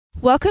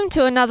Welcome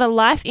to another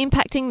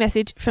life-impacting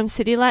message from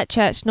City Light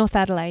Church, North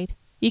Adelaide.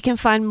 You can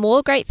find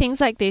more great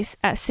things like this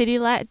at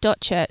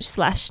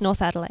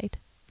citylight.church/North Adelaide.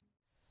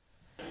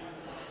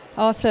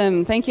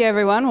 Awesome. Thank you,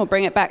 everyone. We'll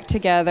bring it back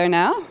together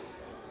now.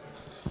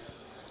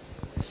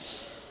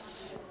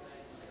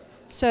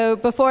 So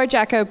before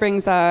Jacko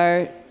brings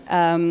our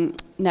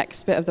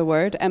next bit of the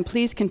word, and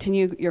please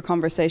continue your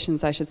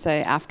conversations, I should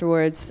say,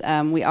 afterwards.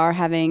 We are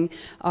having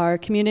our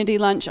community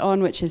lunch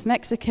on, which is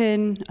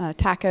Mexican,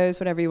 tacos,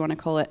 whatever you want to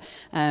call it,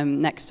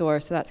 next door.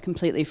 So that's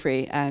completely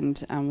free,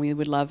 and we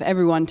would love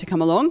everyone to come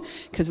along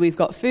because we've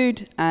got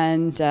food,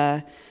 and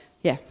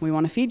we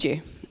want to feed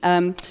you.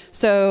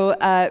 So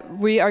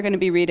we are going to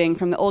be reading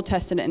from the Old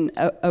Testament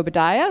in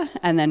Obadiah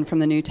and then from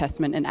the New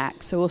Testament in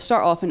Acts. So we'll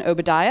start off in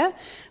Obadiah,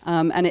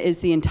 and it is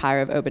the entire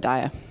of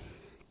Obadiah.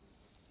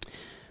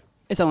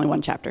 It's only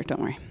one chapter, don't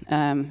worry.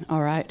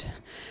 All right.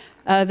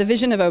 The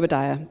vision of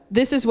Obadiah.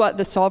 This is what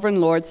the sovereign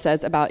Lord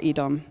says about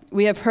Edom.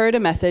 We have heard a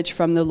message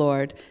from the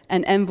Lord,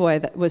 an envoy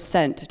that was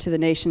sent to the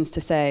nations to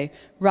say,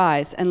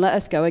 "Rise and let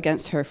us go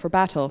against her for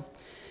battle."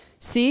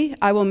 See,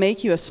 I will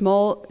make you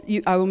small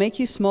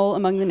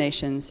among the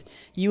nations.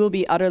 You will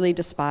be utterly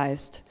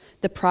despised.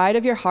 The pride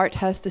of your heart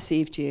has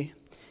deceived you.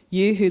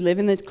 You who live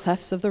in the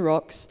clefts of the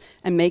rocks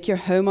and make your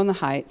home on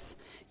the heights.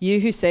 You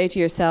who say to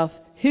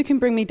yourself, "Who can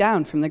bring me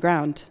down from the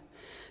ground?"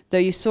 Though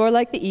you soar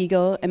like the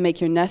eagle and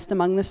make your nest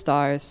among the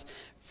stars,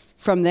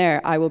 from there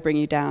I will bring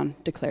you down,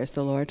 declares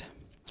the Lord.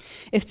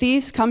 If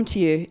thieves come to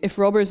you, if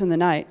robbers in the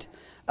night,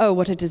 oh,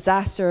 what a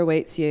disaster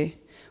awaits you.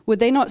 Would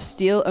they not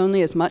steal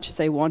only as much as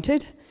they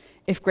wanted?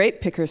 If grape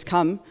pickers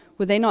come,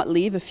 would they not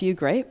leave a few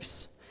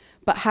grapes?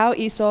 But how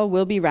Esau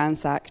will be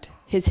ransacked,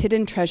 his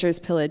hidden treasures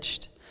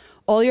pillaged.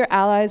 All your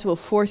allies will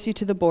force you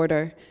to the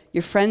border.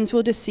 Your friends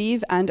will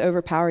deceive and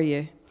overpower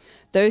you.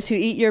 Those who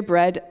eat your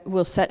bread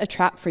will set a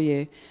trap for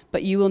you,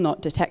 but you will not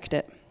detect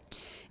it.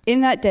 In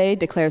that day,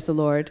 declares the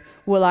Lord,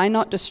 will I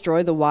not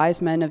destroy the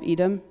wise men of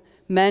Edom,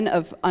 men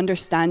of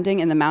understanding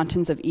in the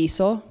mountains of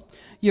Esau?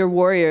 Your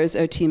warriors,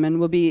 O Teman,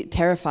 will be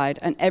terrified,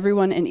 and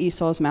everyone in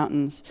Esau's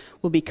mountains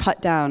will be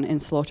cut down in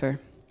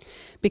slaughter.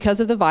 Because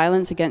of the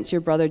violence against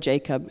your brother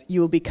Jacob, you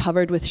will be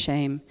covered with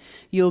shame.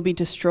 You will be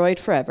destroyed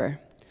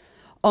forever.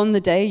 On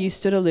the day you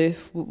stood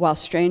aloof while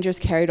strangers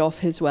carried off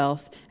his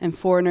wealth and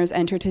foreigners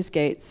entered his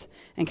gates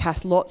and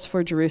cast lots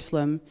for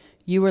Jerusalem,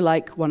 you were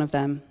like one of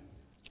them.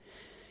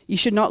 You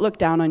should not look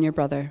down on your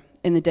brother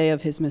in the day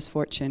of his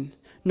misfortune,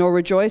 nor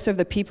rejoice over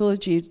the people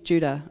of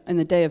Judah in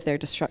the day of their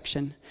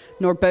destruction,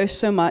 nor boast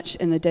so much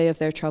in the day of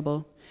their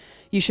trouble.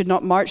 You should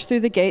not march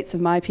through the gates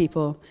of my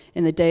people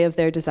in the day of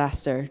their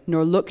disaster,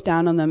 nor look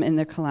down on them in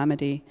their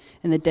calamity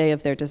in the day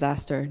of their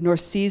disaster, nor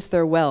seize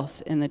their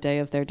wealth in the day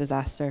of their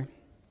disaster.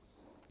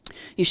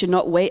 You should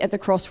not wait at the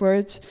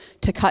crossroads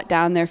to cut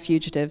down their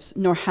fugitives,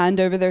 nor hand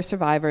over their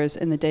survivors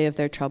in the day of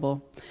their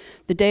trouble.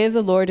 The day of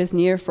the Lord is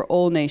near for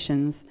all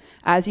nations.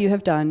 As you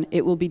have done,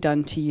 it will be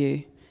done to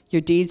you.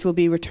 Your deeds will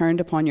be returned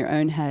upon your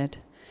own head.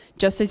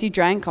 Just as you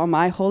drank on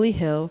my holy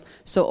hill,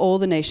 so all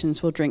the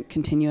nations will drink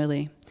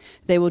continually.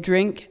 They will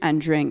drink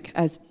and drink,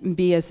 as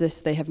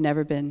this they have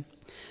never been.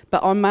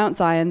 But on Mount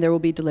Zion there will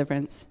be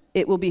deliverance.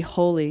 It will be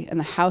holy, and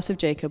the house of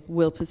Jacob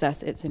will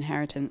possess its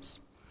inheritance.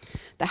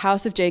 The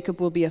house of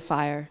Jacob will be a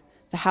fire,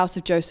 the house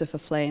of Joseph a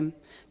flame.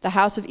 The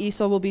house of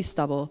Esau will be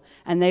stubble,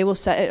 and they will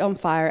set it on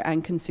fire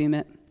and consume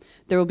it.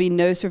 There will be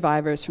no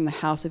survivors from the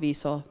house of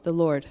Esau. The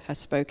Lord has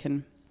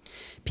spoken.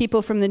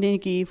 People from the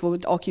Negev will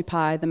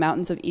occupy the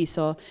mountains of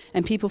Esau,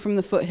 and people from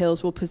the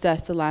foothills will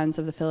possess the lands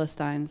of the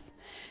Philistines.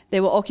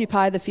 They will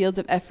occupy the fields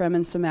of Ephraim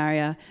and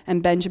Samaria,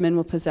 and Benjamin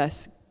will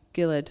possess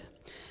Gilead.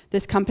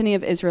 This company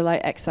of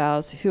Israelite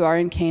exiles who are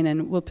in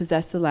Canaan will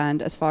possess the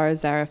land as far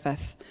as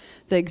Zarephath.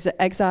 The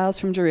exiles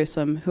from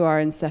Jerusalem who are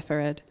in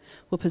Sepharad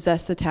will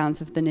possess the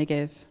towns of the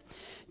Negev.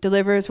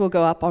 Deliverers will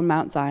go up on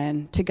Mount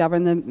Zion to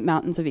govern the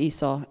mountains of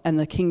Esau, and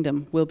the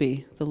kingdom will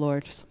be the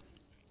Lord's.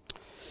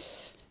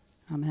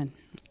 Amen.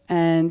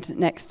 And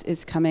next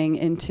is coming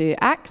into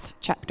Acts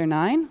chapter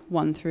 9,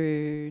 1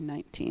 through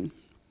 19.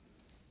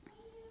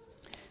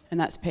 And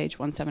that's page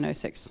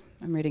 1706.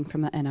 I'm reading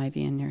from the NIV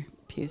in your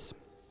pews.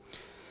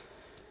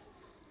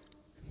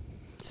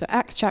 So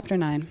Acts chapter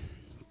 9.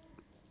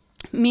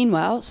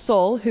 Meanwhile,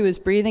 Saul, who was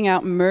breathing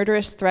out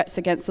murderous threats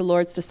against the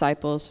Lord's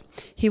disciples,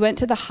 he went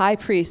to the high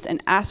priest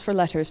and asked for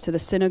letters to the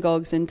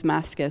synagogues in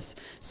Damascus,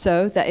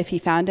 so that if he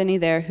found any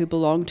there who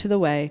belonged to the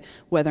way,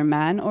 whether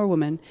man or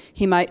woman,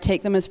 he might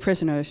take them as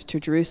prisoners to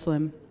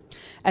Jerusalem.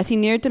 As he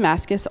neared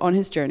Damascus on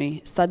his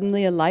journey,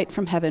 suddenly a light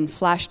from heaven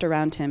flashed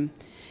around him.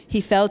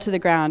 He fell to the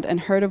ground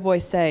and heard a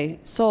voice say,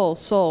 "Saul,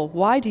 Saul,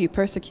 why do you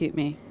persecute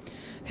me?"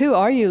 "Who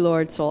are you,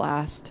 Lord?" Saul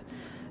asked.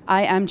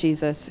 "I am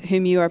Jesus,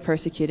 whom you are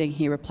persecuting,"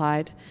 he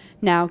replied.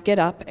 "Now get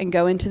up and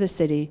go into the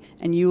city,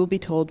 and you will be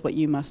told what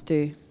you must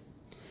do."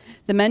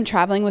 The men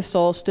traveling with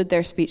Saul stood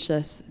there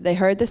speechless. They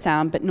heard the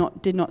sound,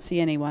 but did not see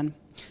anyone.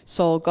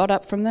 Saul got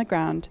up from the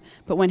ground,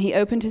 but when he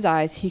opened his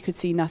eyes, he could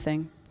see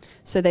nothing.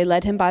 So they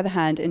led him by the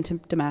hand into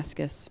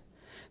Damascus.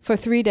 For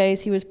 3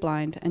 days he was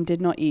blind and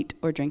did not eat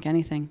or drink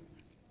anything.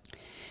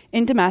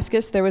 In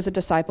Damascus, there was a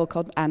disciple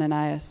called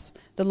Ananias.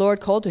 The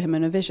Lord called to him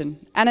in a vision,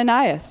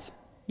 "Ananias."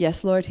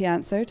 "Yes, Lord," he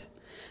answered.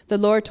 The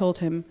Lord told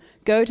him,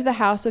 "Go to the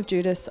house of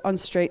Judas on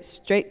Straight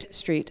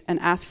Street and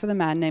ask for the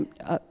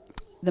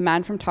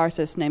man from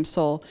Tarsus named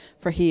Saul,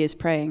 for he is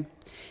praying.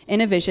 In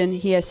a vision,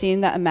 he has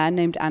seen that a man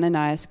named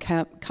Ananias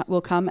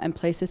will come and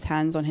place his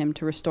hands on him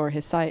to restore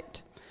his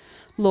sight."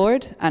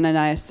 "Lord,"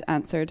 Ananias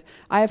answered,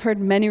 "I have heard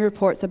many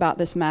reports about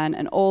this man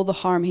and all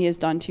the harm he has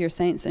done to your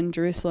saints in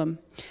Jerusalem.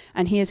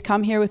 And he has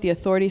come here with the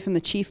authority from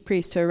the chief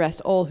priest to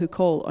arrest all who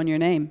call on your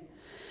name."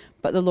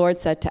 But the Lord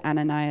said to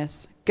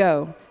Ananias,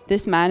 "Go,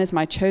 this man is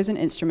my chosen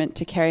instrument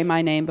to carry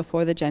my name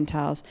before the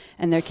Gentiles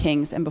and their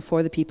kings and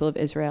before the people of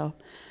Israel.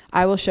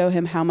 I will show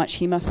him how much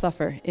he must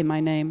suffer in my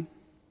name."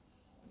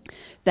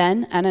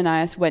 Then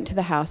Ananias went to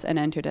the house and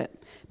entered it.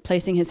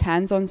 Placing his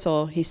hands on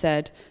Saul, he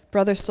said,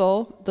 "Brother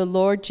Saul, the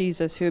Lord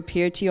Jesus, who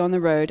appeared to you on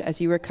the road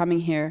as you were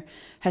coming here,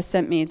 has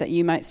sent me that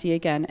you might see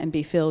again and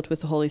be filled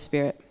with the Holy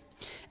Spirit."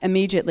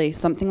 Immediately,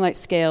 something like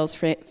scales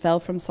fell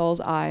from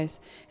Saul's eyes,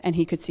 and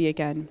he could see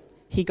again.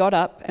 He got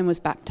up and was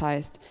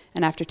baptized,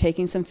 and after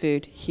taking some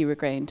food, he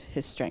regained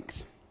his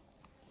strength.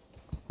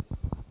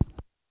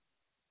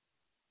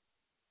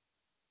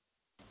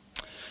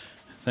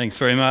 Thanks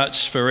very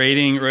much for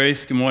reading,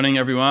 Ruth. Good morning,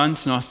 everyone.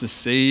 It's nice to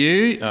see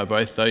you,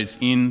 both those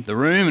in the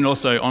room and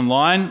also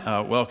online.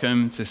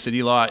 Welcome to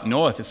City Light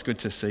North. It's good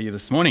to see you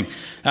this morning.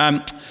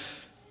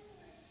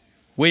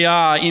 We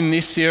are in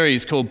this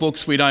series called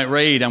Books We Don't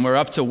Read, and we're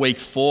up to week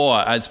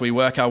 4 as we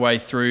work our way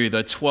through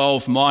the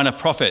 12 minor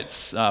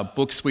prophets.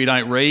 Books we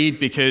don't read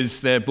because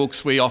they're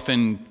books we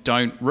often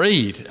don't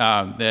read.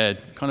 They're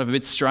kind of a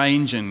bit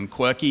strange and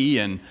quirky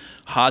and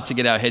hard to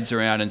get our heads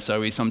around, and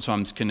so we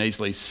sometimes can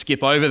easily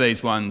skip over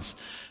these ones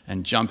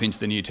and jump into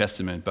the New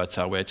Testament. But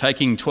we're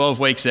taking 12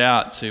 weeks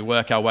out to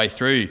work our way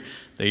through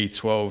the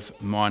 12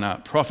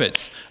 minor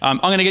prophets. I'm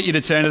going to get you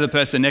to turn to the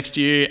person next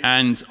to you,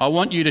 and I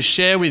want you to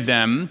share with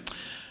them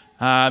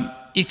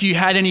if you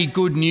had any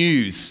good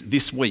news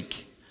this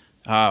week.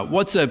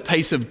 What's a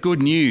piece of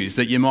good news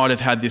that you might have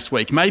had this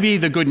week? Maybe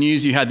the good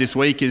news you had this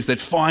week is that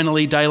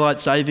finally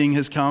daylight saving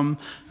has come.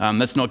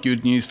 That's not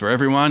good news for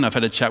everyone. I've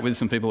had a chat with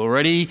some people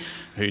already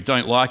who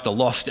don't like the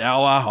lost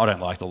hour. I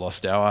don't like the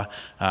lost hour.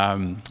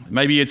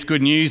 Maybe it's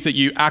good news that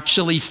you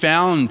actually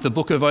found the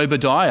book of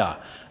Obadiah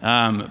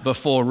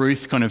before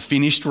Ruth kind of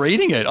finished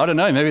reading it. I don't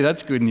know, maybe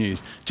that's good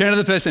news. Turn to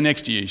the person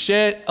next to you.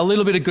 Share a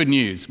little bit of good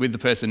news with the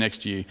person next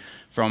to you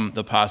from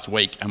the past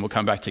week, and we'll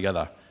come back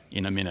together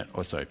in a minute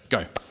or so.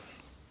 Go.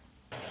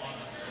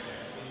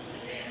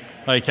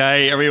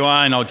 Okay,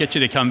 everyone, I'll get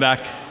you to come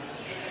back.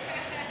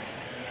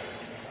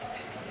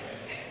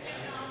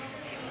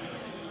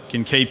 You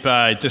can keep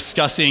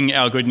discussing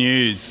our good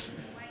news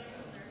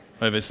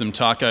over some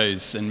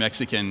tacos and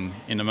Mexican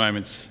in a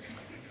moment's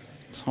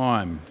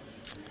time.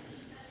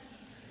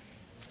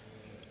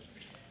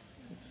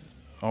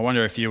 I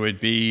wonder if it'll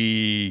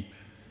be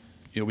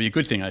a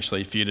good thing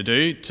actually for you to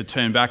do, to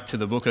turn back to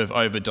the book of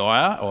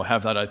Obadiah or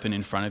have that open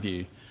in front of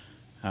you.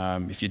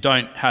 If you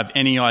don't have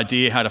any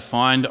idea how to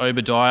find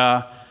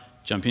Obadiah,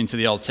 jump into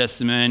the Old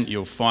Testament.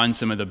 You'll find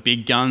some of the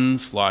big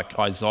guns like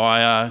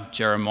Isaiah,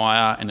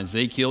 Jeremiah, and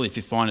Ezekiel. If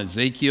you find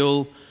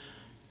Ezekiel,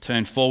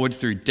 turn forward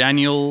through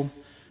Daniel,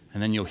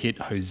 and then you'll hit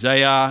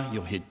Hosea,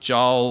 you'll hit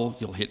Joel,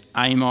 you'll hit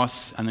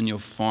Amos, and then you'll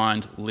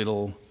find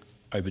little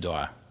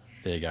Obadiah.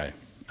 There you go.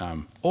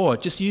 Or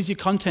just use your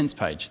contents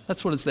page.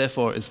 That's what it's there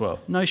for as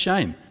well. No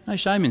shame. No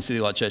shame in City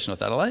Light Church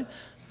North Adelaide.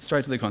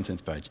 Straight to the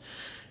contents page.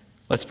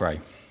 Let's pray.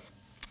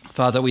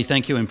 Father, we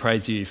thank you and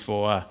praise you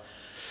for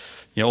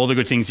all the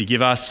good things you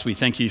give us. We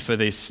thank you for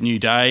this new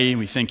day.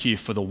 We thank you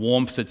for the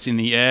warmth that's in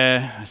the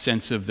air, a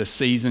sense of the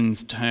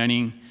seasons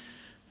turning.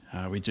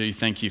 We do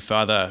thank you,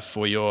 Father,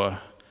 for your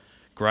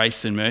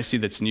grace and mercy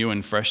that's new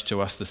and fresh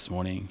to us this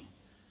morning.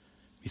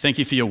 We thank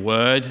you for your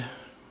word.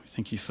 We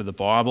thank you for the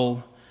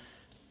Bible.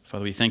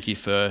 Father, we thank you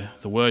for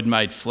the word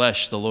made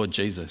flesh, the Lord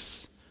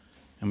Jesus.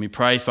 And we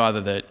pray,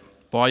 Father, that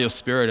by your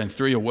Spirit and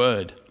through your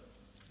word,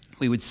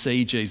 we would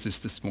see Jesus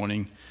this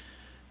morning.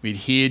 We'd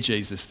hear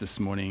Jesus this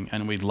morning,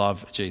 and we'd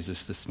love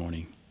Jesus this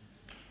morning.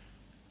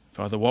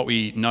 Father, what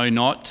we know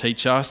not,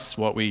 teach us.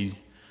 What we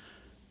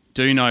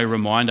do know,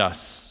 remind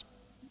us.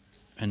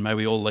 And may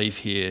we all leave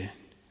here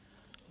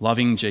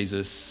loving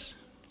Jesus,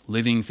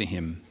 living for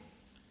him.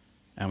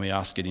 And we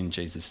ask it in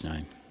Jesus'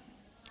 name.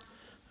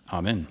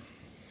 Amen.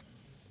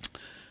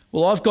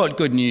 Well, I've got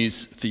good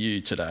news for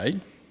you today.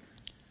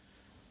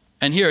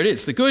 And here it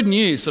is. The good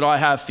news that I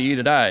have for you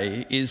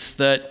today is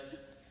that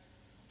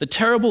the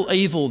terrible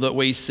evil that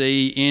we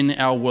see in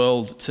our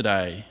world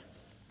today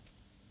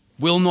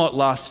will not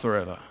last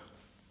forever,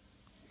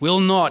 will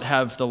not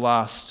have the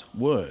last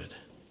word.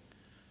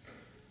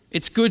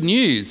 It's good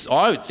news,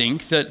 I would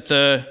think, that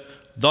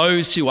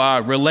those who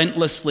are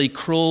relentlessly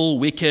cruel,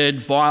 wicked,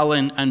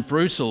 violent, and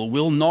brutal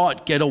will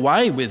not get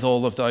away with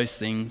all of those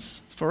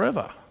things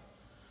forever.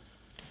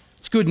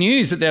 It's good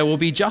news that there will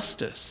be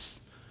justice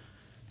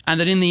and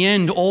that in the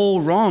end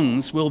all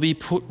wrongs will be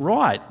put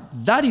right.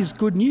 That is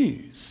good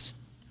news.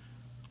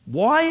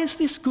 Why is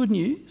this good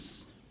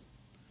news?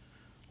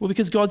 Well,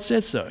 because God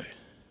says so.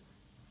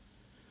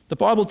 The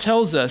Bible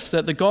tells us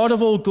that the God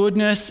of all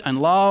goodness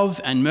and love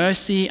and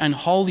mercy and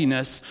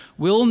holiness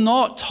will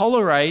not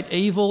tolerate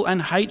evil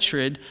and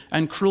hatred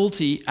and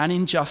cruelty and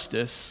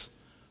injustice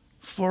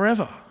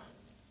forever.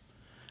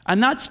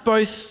 And that's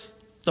both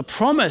the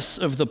promise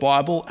of the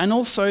Bible and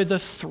also the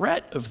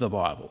threat of the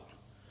Bible.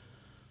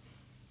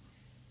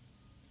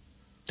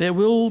 There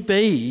will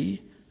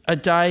be a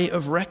day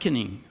of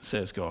reckoning,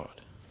 says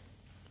God.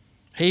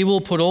 He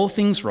will put all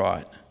things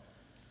right,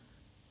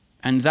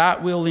 and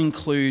that will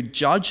include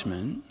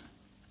judgment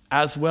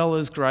as well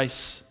as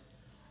grace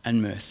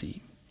and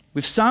mercy.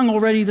 We've sung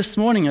already this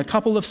morning a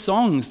couple of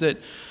songs that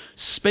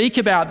speak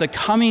about the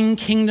coming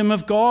kingdom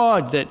of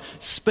God, that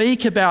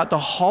speak about the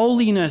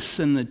holiness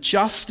and the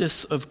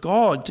justice of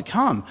God to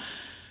come.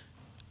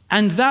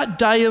 And that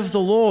day of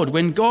the Lord,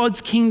 when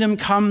God's kingdom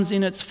comes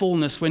in its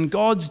fullness, when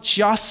God's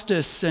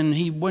justice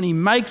and when he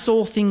makes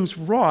all things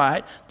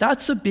right,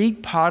 that's a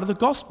big part of the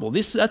gospel.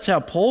 That's how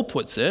Paul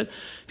puts it.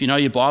 If you know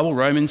your Bible,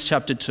 Romans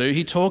chapter 2,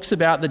 he talks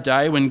about the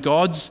day when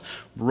God's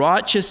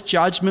righteous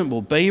judgment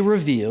will be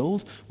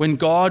revealed, when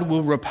God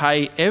will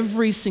repay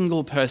every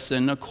single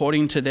person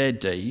according to their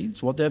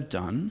deeds, what they've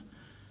done.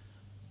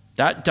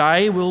 That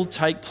day will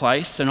take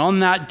place, and on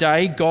that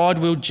day, God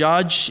will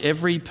judge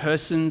every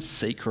person's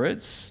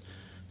secrets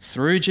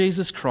through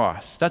Jesus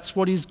Christ. That's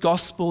what his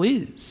gospel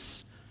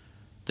is.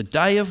 The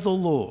day of the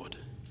Lord,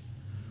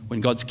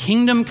 when God's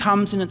kingdom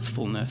comes in its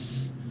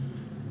fullness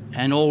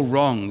and all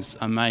wrongs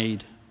are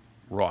made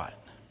right.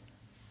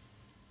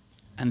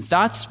 And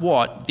that's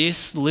what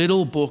this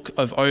little book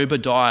of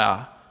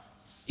Obadiah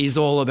is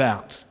all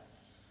about.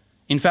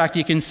 In fact,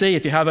 you can see,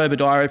 if you have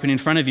Obadiah open in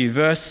front of you,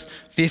 verse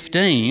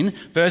 15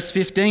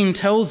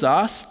 tells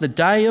us the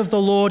day of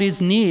the Lord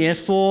is near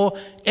for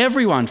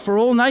everyone, for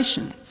all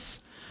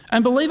nations.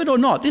 And believe it or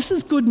not, this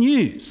is good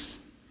news.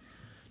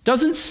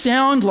 Doesn't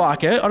sound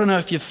like it. I don't know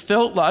if you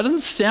felt like it. Doesn't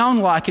sound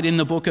like it in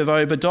the book of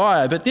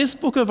Obadiah, but this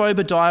book of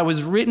Obadiah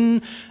was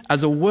written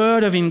as a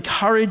word of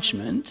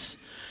encouragement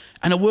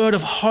and a word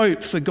of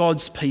hope for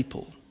God's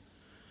people.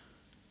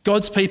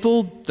 God's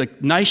people, the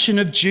nation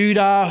of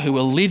Judah, who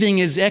were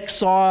living as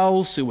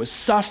exiles, who were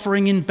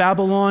suffering in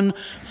Babylon,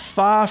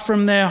 far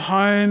from their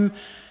home,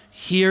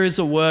 here is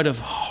a word of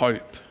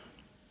hope.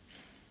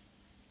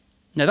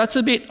 Now that's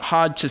a bit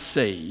hard to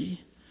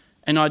see,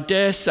 and I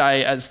dare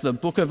say as the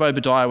book of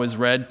Obadiah was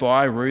read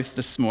by Ruth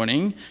this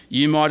morning,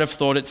 you might have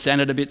thought it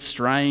sounded a bit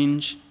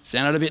strange,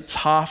 sounded a bit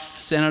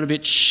tough, sounded a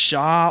bit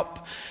sharp,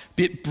 a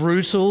bit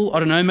brutal. I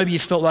don't know, maybe you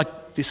felt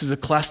like this is a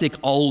classic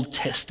Old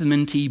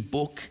Testament-y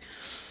book.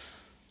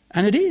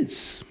 And it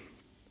is.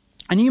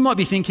 And you might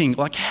be thinking,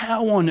 like,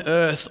 how on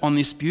earth on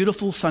this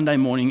beautiful Sunday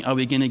morning are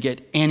we going to get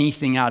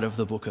anything out of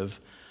the book of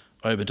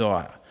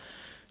Obadiah?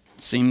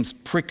 It seems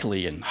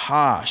prickly and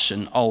harsh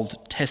and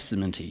Old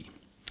Testament-y.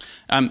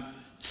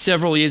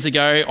 Several years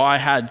ago, I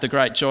had the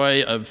great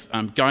joy of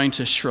going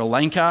to Sri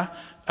Lanka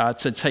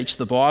to teach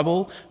the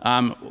Bible.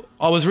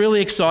 I was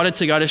really excited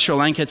to go to Sri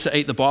Lanka to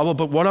eat the Bible,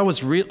 but what I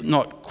was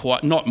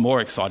not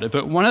more excited,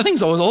 but one of the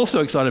things I was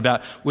also excited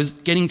about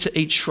was getting to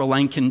eat Sri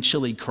Lankan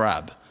chili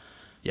crab.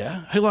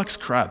 Yeah? Who likes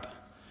crab?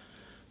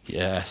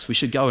 Yes, we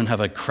should go and have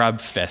a crab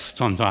fest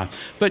sometime.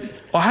 But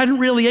I hadn't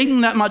really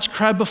eaten that much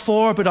crab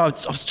before, but I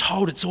was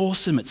told it's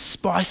awesome, it's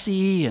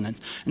spicy. And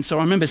so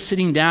I remember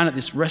sitting down at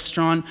this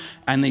restaurant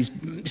and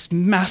this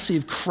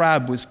massive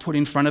crab was put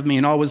in front of me,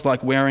 and I was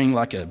like wearing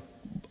like a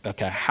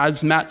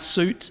hazmat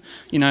suit,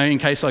 in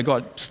case I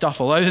got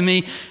stuff all over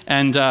me.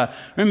 And I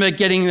remember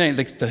getting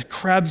the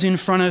crabs in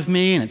front of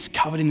me, and it's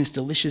covered in this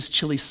delicious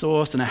chili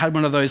sauce, and I had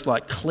one of those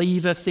like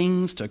cleaver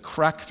things to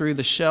crack through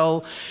the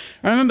shell.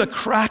 I remember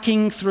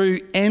cracking through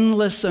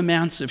endless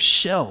amounts of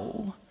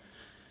shell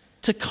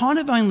to kind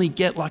of only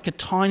get like a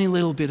tiny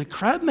little bit of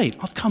crab meat.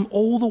 I've come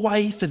all the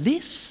way for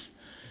this.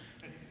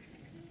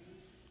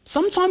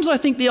 Sometimes I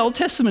think the Old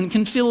Testament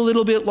can feel a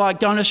little bit like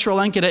going to Sri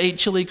Lanka to eat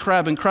chili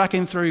crab and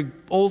cracking through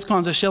all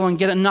kinds of shell and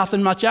getting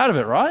nothing much out of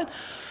it, right?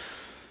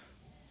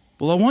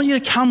 Well, I want you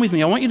to come with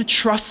me. I want you to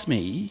trust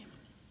me.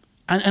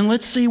 And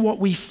let's see what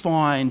we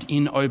find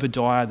in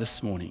Obadiah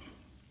this morning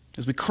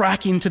as we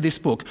crack into this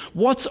book.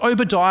 What's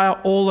Obadiah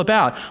all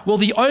about? Well,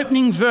 the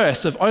opening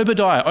verse of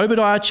Obadiah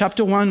Obadiah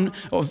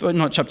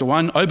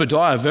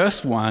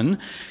verse 1,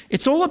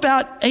 it's all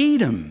about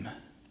Edom.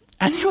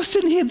 And you're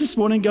sitting here this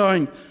morning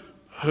going,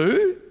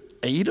 who?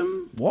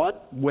 Edom?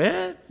 What?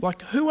 Where?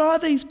 Like, who are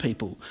these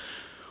people?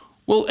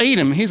 Well,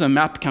 Edom, here's a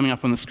map coming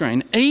up on the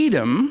screen.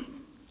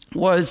 Edom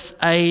was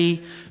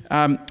a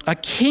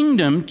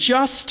kingdom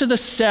just to the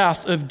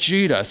south of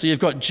Judah. So you've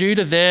got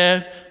Judah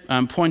there,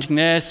 pointing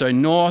there, so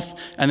north,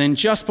 and then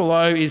just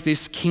below is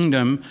this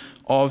kingdom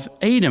of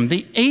Edom.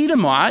 The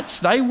Edomites,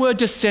 they were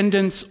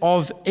descendants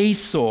of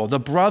Esau, the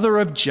brother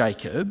of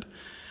Jacob,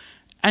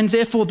 and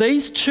therefore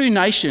these two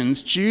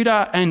nations,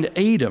 Judah and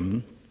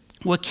Edom,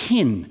 were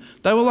kin.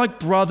 They were like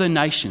brother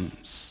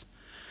nations.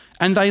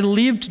 And they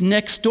lived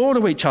next door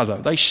to each other.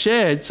 They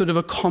shared sort of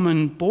a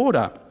common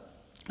border,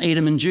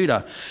 Edom and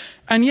Judah.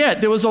 And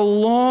yet there was a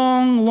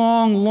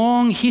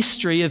long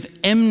history of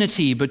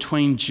enmity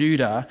between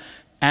Judah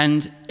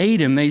and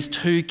Edom, these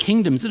two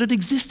kingdoms that had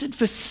existed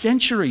for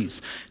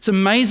centuries. It's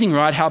amazing,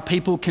 right, how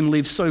people can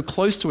live so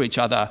close to each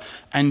other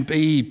and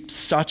be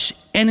such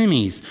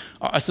enemies.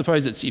 I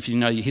suppose it's, if you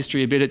know your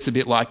history a bit, it's a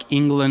bit like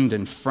England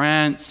and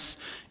France.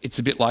 It's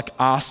a bit like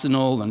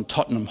Arsenal and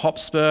Tottenham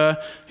Hotspur,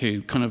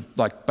 who kind of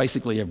like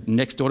basically are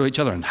next door to each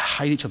other and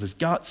hate each other's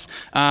guts.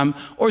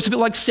 Or it's a bit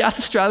like South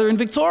Australia and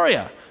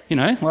Victoria. You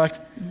know, like,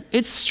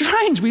 it's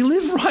strange. We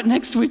live right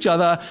next to each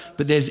other,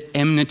 but there's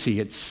enmity.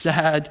 It's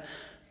sad,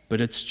 but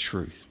it's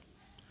truth.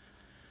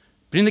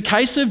 But in the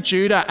case of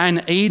Judah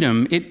and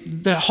Edom,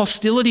 the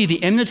hostility,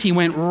 the enmity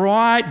went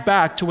right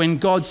back to when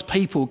God's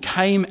people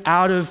came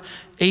out of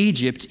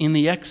Egypt in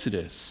the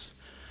Exodus.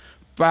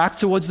 Back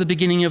towards the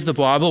beginning of the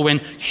Bible, when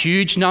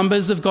huge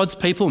numbers of God's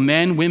people,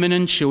 men, women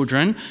and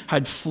children,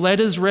 had fled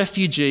as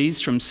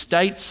refugees from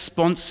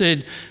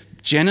state-sponsored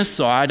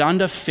genocide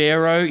under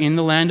Pharaoh in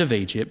the land of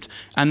Egypt,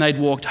 and they'd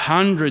walked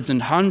hundreds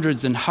and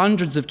hundreds and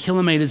hundreds of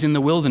kilometres in the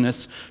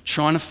wilderness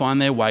trying to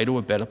find their way to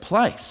a better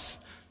place.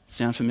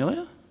 Sound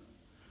familiar?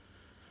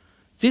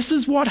 This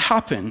is what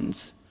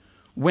happened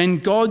when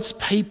God's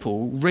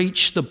people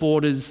reached the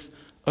borders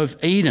of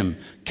Edom.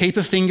 Keep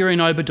a finger in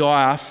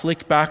Obadiah,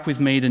 flick back with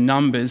me to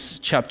Numbers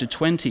chapter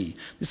 20.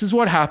 This is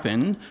what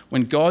happened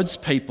when God's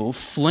people,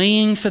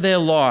 fleeing for their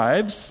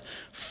lives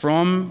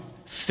from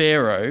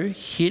Pharaoh,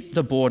 hit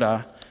the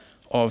border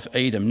of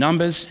Edom.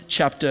 Numbers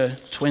chapter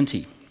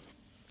 20.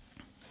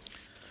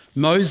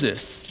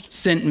 Moses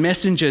sent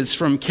messengers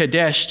from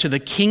Kadesh to the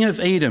king of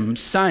Edom,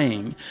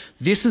 saying,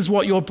 "This is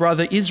what your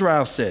brother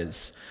Israel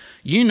says.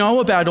 You know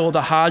about all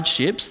the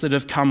hardships that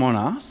have come on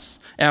us.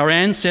 Our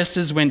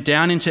ancestors went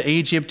down into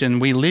Egypt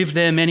and we lived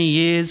there many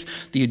years.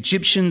 The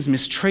Egyptians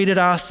mistreated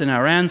us and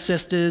our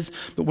ancestors.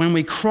 But when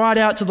we cried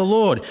out to the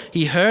Lord,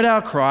 he heard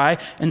our cry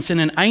and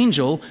sent an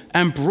angel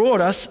and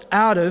brought us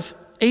out of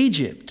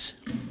Egypt."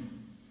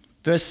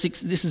 This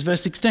is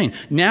verse 16.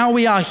 "Now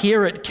we are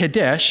here at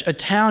Kadesh, a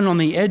town on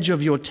the edge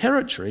of your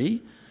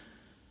territory.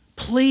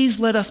 Please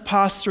let us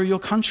pass through your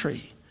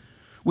country.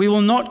 We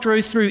will not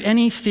go through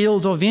any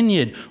field or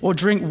vineyard or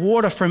drink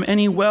water from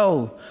any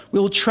well. We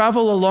will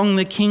travel along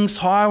the king's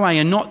highway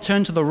and not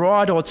turn to the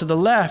right or to the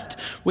left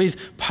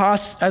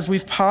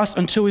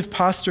until we've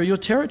passed through your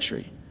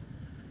territory."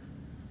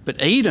 But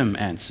Edom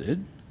answered,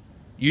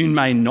 "You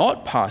may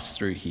not pass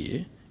through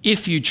here.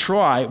 If you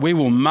try, we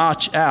will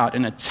march out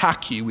and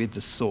attack you with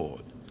the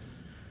sword."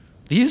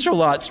 The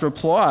Israelites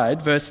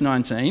replied, verse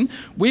 19,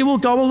 "We will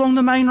go along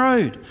the main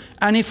road,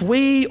 and if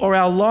we or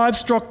our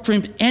livestock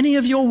drink any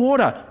of your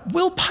water,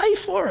 we'll pay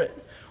for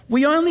it.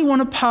 We only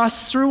want to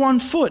pass through on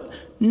foot,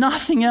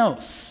 nothing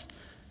else."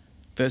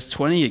 Verse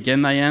 20,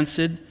 again they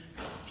answered,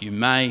 "You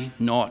may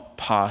not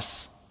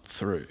pass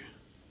through."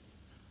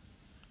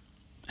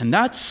 And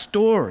that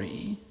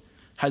story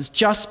has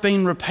just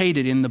been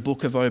repeated in the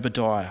book of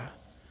Obadiah.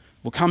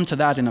 We'll come to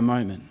that in a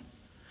moment.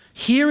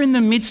 Here in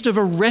the midst of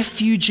a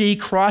refugee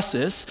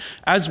crisis,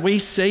 as we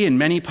see in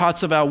many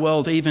parts of our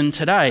world even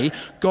today,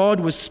 God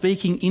was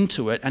speaking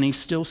into it, and he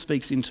still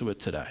speaks into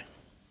it today.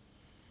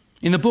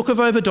 In the book of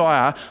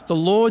Obadiah, the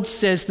Lord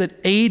says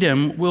that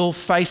Edom will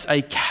face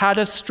a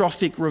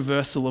catastrophic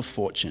reversal of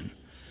fortune.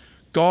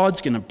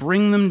 God's going to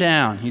bring them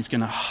down. He's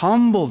going to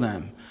humble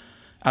them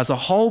as a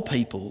whole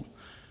people,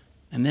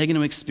 and they're going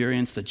to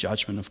experience the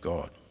judgment of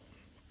God.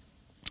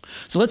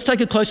 So let's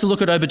take a closer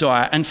look at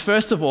Obadiah. And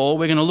first of all,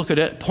 we're going to look at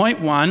it, point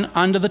 1,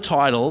 under the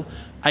title,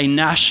 A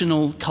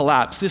National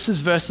Collapse. This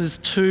is verses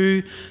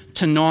 2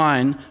 to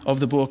 9 of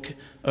the book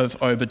of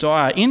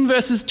Obadiah. In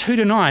verses 2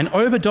 to 9,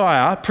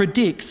 Obadiah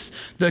predicts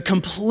the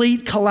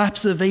complete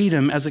collapse of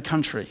Edom as a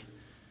country.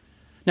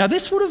 Now,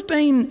 this would have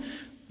been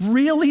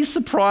really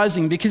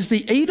surprising because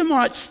the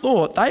Edomites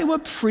thought they were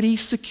pretty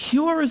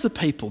secure as a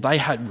people. They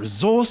had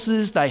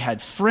resources, they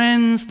had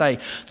friends, they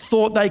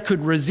thought they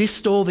could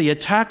resist all the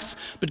attacks.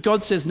 But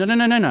God says,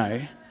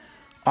 no.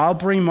 I'll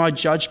bring my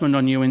judgment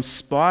on you in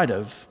spite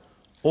of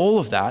all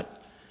of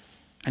that.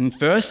 And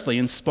firstly,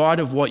 in spite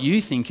of what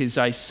you think is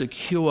a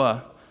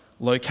secure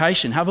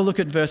location. Have a look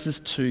at verses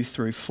 2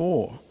 through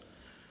 4.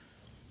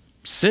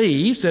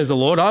 "See, says the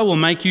Lord, I will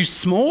make you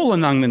small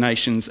among the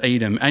nations,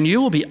 Edom, and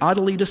you will be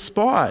utterly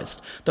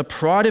despised. The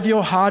pride of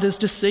your heart has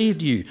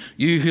deceived you,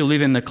 you who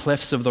live in the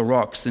clefts of the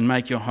rocks and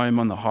make your home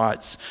on the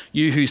heights.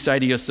 You who say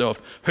to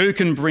yourself, who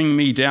can bring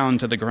me down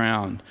to the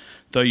ground?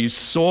 Though you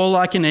soar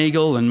like an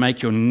eagle and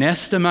make your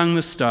nest among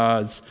the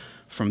stars,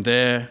 from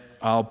there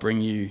I'll bring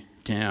you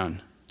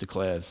down,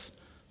 declares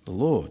the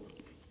Lord."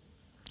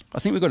 I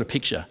think we've got a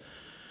picture.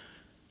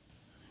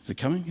 Is it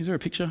coming? Is there a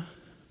picture?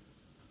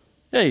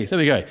 Hey, there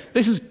we go.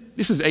 This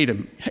is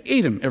Edom.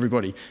 Edom,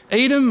 everybody.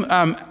 Edom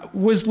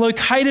was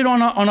located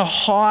on a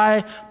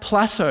high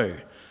plateau.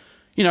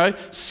 You know,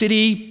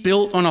 city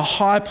built on a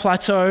high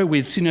plateau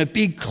with,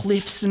 big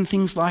cliffs and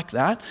things like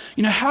that.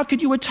 How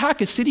could you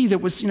attack a city that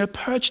was,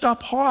 perched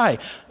up high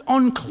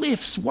on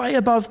cliffs way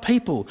above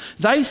people?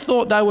 They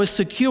thought they were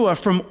secure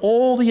from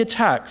all the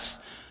attacks.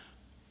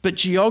 But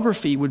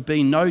geography would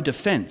be no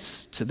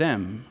defense to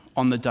them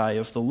on the day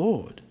of the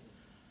Lord.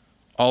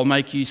 I'll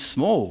make you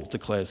small,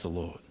 declares the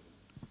Lord.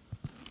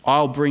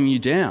 I'll bring you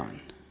down,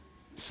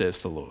 says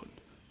the Lord.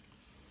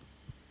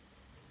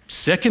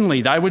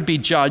 Secondly, they would be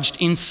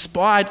judged in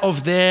spite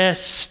of their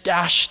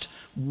stashed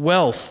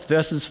wealth.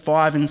 Verses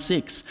 5 and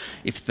 6.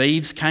 If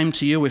thieves came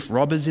to you, if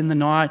robbers in the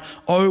night,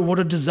 oh, what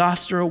a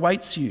disaster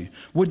awaits you.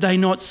 Would they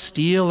not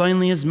steal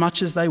only as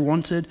much as they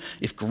wanted?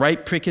 If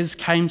grape pickers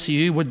came to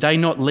you, would they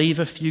not leave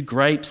a few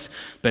grapes?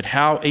 But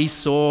how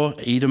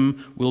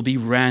Edom will be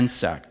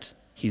ransacked,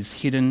 his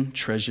hidden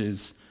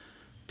treasures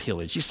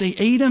pillaged. You see,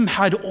 Edom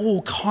had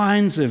all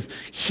kinds of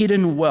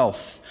hidden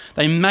wealth.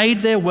 They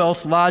made their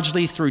wealth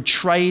largely through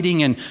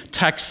trading and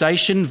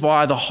taxation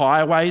via the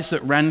highways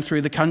that ran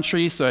through the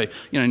country, so,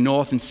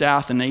 north and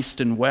south and east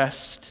and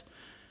west.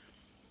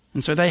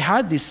 And so they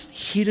had this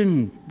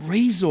hidden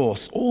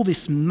resource, all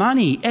this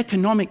money,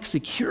 economic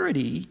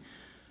security.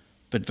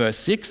 But verse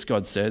 6,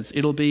 God says,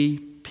 it'll be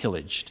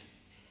pillaged.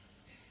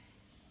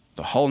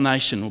 The whole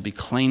nation will be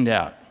cleaned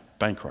out,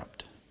 bankrupt.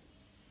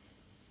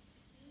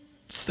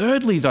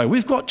 Thirdly, though,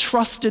 we've got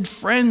trusted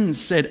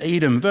friends, said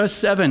Edom. Verse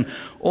 7,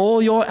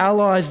 all your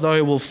allies,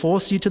 though, will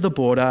force you to the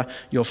border.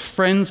 Your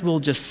friends will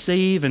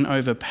deceive and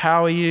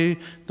overpower you.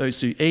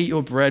 Those who eat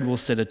your bread will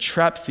set a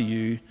trap for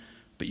you,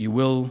 but you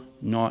will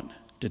not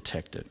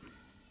detect it.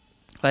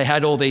 They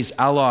had all these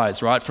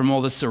allies, right, from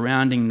all the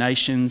surrounding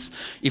nations.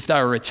 If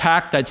they were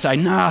attacked, they'd say,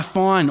 nah,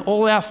 fine,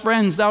 all our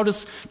friends, they'll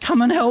just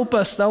come and help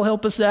us. They'll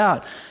help us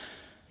out.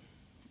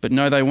 But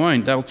no, they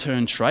won't. They'll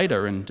turn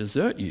traitor and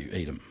desert you,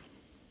 Edom.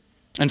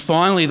 And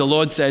finally, the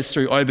Lord says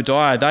through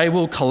Obadiah, they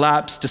will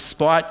collapse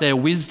despite their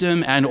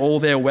wisdom and all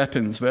their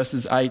weapons.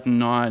 Verses 8 and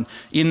 9.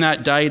 In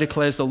that day,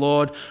 declares the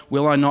Lord,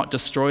 will I not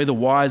destroy the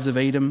wise of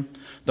Edom,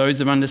 those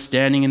of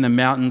understanding in the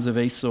mountains of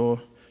Esau?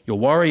 Your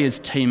warriors,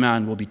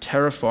 Teman, will be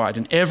terrified,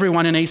 and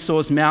everyone in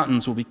Esau's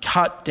mountains will be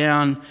cut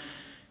down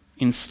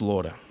in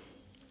slaughter.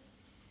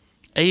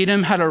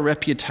 Edom had a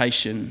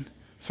reputation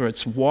for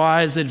its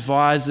wise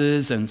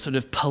advisors and sort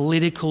of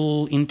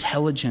political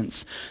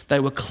intelligence. They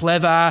were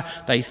clever,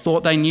 they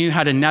thought they knew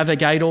how to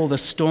navigate all the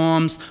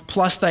storms,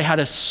 plus they had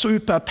a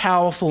super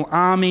powerful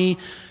army.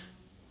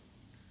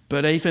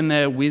 But even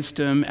their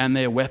wisdom and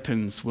their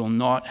weapons will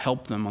not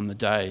help them on the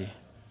day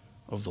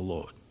of the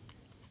Lord.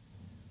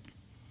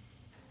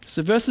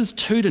 So verses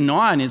 2 to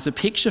 9 is a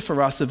picture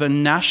for us of a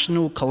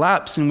national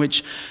collapse in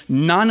which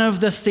none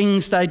of the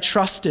things they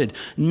trusted,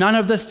 none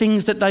of the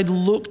things that they'd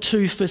looked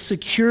to for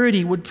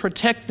security would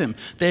protect them.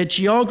 Their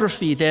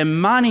geography, their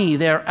money,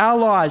 their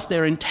allies,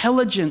 their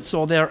intelligence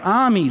or their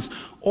armies,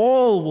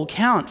 all will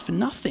count for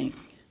nothing.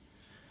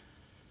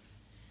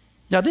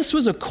 Now this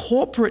was a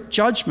corporate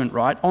judgment,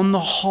 right, on the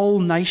whole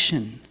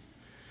nation.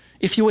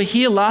 If you were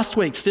here last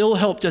week, Phil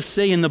helped us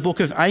see in the book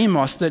of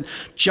Amos that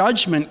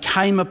judgment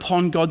came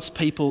upon God's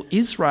people,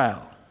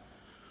 Israel.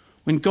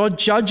 When God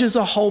judges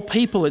a whole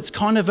people, it's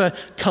kind of a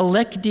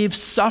collective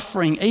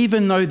suffering,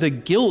 even though the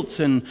guilt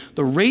and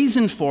the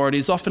reason for it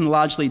is often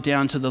largely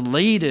down to the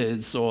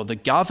leaders or the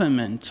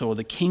government or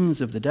the kings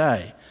of the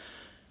day.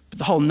 But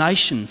the whole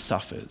nation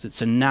suffers.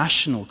 It's a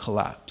national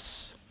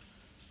collapse.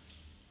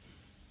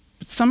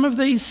 But some of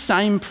these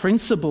same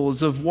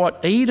principles of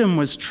what Edom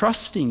was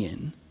trusting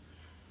in,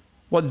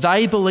 what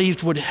they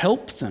believed would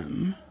help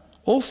them,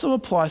 also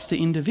applies to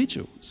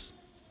individuals.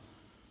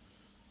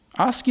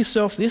 Ask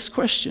yourself this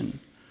question: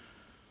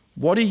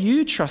 what are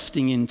you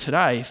trusting in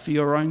today for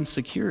your own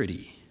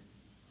security?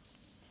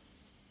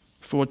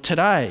 For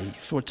today,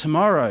 for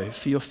tomorrow,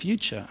 for your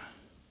future?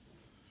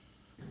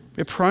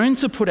 We're prone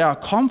to put our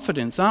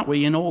confidence, aren't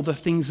we, in all the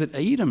things that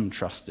Edom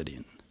trusted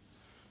in.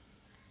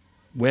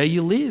 Where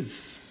you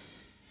live,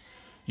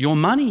 your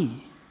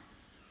money,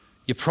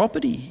 your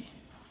property,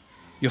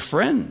 your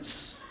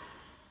friends,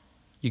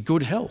 your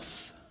good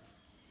health.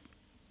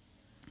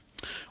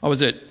 I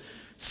was at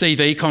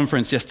CV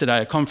conference yesterday,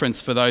 a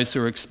conference for those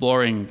who are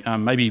exploring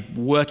maybe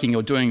working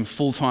or doing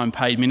full-time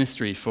paid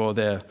ministry for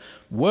their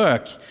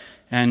work.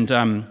 And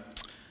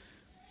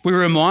we were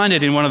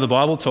reminded in one of the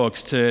Bible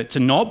talks to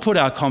not put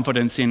our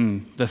confidence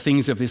in the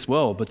things of this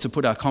world, but to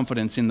put our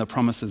confidence in the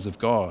promises of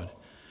God.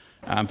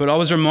 But I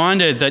was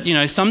reminded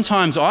that,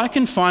 sometimes I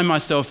can find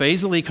myself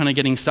easily kind of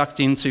getting sucked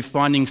into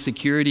finding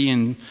security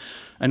and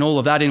all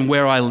of that in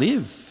where I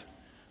live.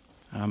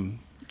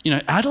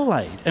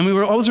 Adelaide. And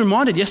I was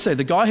reminded yesterday,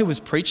 the guy who was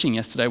preaching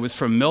yesterday was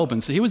from Melbourne,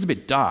 so he was a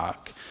bit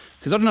dark.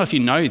 Because I don't know if you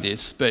know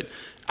this, but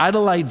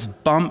Adelaide's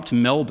bumped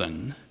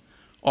Melbourne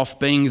off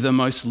being the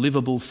most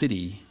livable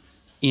city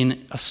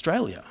in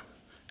Australia.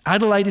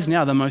 Adelaide is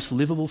now the most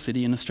livable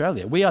city in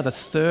Australia. We are the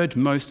third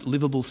most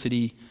livable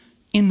city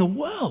in the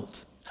world.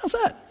 How's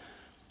that?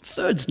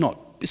 Third's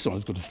it's not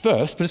as good as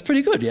first, but it's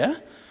pretty good, yeah?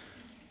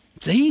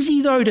 It's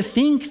easy, though, to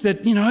think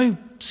that,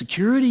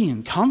 security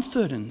and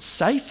comfort and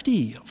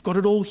safety, I've got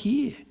it all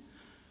here.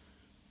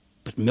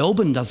 But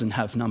Melbourne doesn't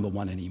have number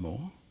one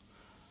anymore.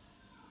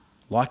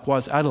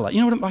 Likewise, Adelaide. You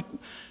know what I'm like?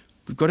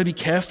 We've got to be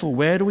careful.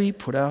 Where do we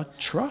put our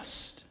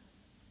trust?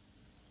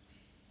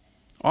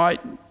 I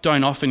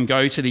don't often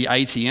go to the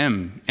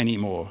ATM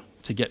anymore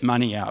to get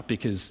money out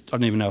because I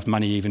don't even know if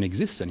money even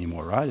exists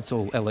anymore, right? It's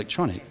all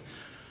electronic.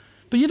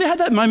 But you ever had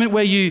that moment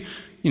where you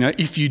know,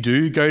 if you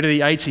do go to the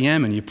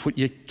ATM and you put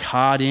your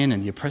card in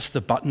and you press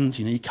the buttons,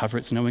 you cover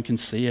it so no one can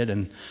see it,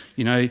 and,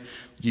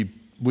 you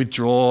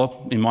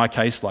withdraw, in my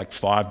case, like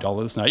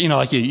 $5. No,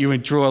 like you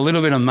withdraw a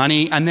little bit of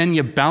money and then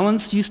your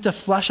balance used to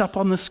flash up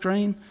on the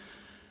screen.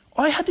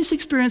 I had this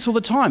experience all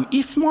the time.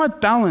 If my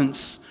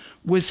balance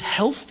was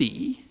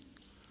healthy,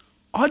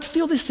 I'd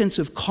feel this sense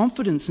of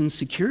confidence and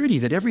security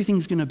that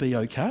everything's going to be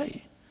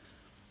okay.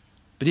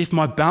 But if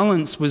my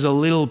balance was a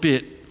little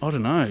bit,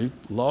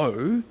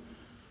 low,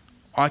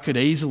 I could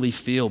easily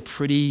feel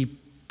pretty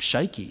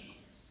shaky.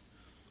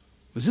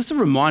 It was just a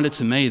reminder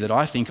to me that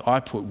I think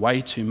I put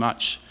way too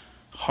much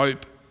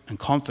hope and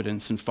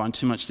confidence and find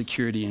too much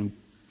security in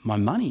my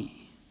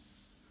money.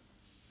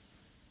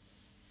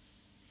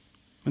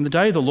 When the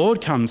day of the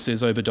Lord comes,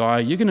 says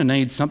Obadiah, you're going to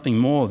need something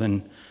more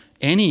than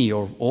any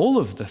or all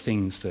of the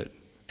things that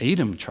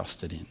Edom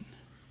trusted in.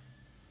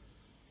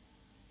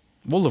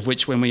 All of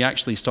which, when we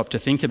actually stop to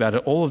think about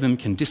it, all of them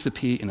can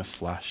disappear in a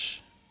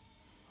flash.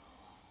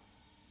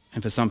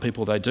 And for some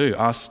people they do.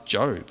 Ask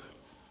Job.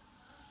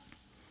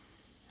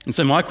 And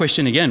so my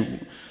question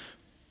again,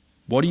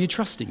 what are you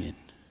trusting in?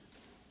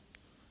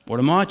 What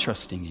am I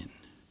trusting in?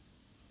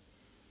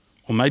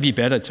 Or maybe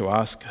better to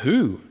ask,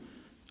 who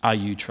are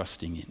you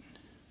trusting in?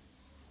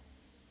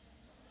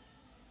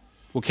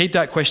 We'll keep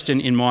that question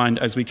in mind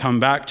as we come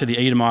back to the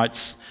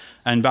Edomites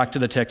and back to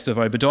the text of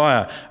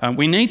Obadiah.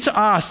 We need to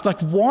ask,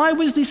 why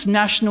was this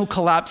national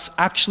collapse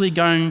actually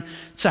going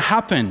to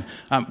happen?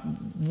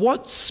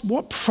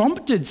 What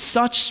prompted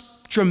such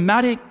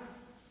dramatic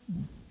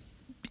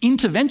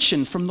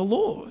intervention from the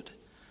Lord?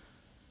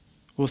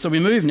 Well, so we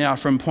move now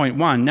from point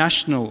 1,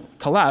 national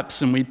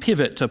collapse, and we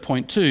pivot to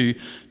point 2,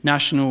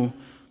 national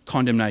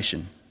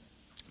condemnation.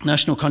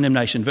 National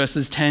condemnation,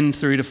 verses 10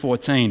 through to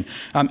 14.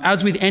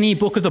 As with any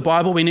book of the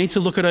Bible, we need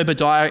to look at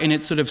Obadiah in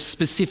its sort of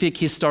specific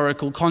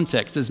historical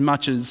context as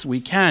much as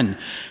we can.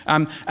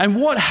 And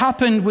what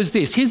happened was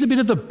this. Here's a bit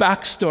of the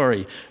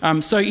backstory.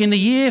 So in the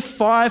year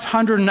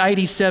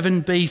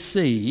 587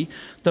 BC,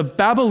 the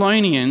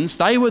Babylonians,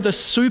 they were the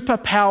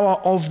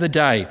superpower of the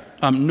day.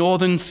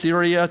 Northern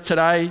Syria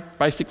today,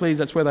 basically,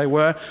 that's where they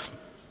were.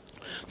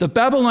 The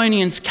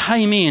Babylonians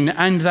came in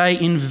and they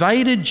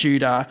invaded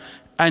Judah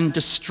and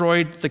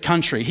destroyed the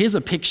country. Here's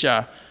a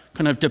picture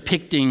kind of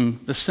depicting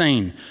the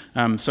scene.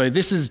 So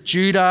this is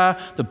Judah.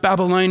 The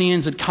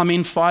Babylonians had come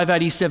in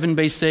 587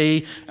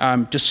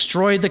 BC,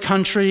 destroyed the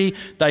country.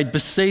 They'd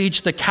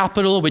besieged the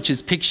capital, which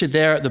is pictured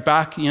there at the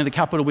back, the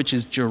capital, which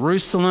is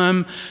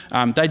Jerusalem.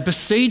 They'd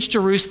besieged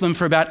Jerusalem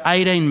for about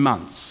 18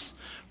 months,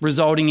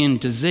 resulting in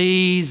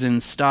disease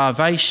and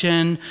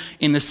starvation.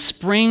 In the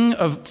spring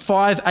of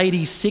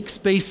 586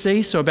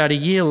 BC, so about a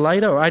year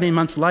later or 18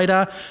 months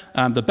later,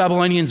 the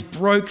Babylonians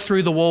broke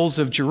through the walls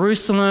of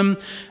Jerusalem.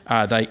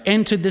 They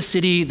entered the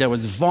city. There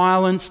was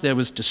violence, there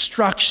was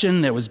destruction,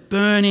 there was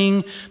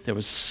burning, there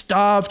was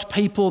starved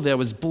people, there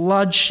was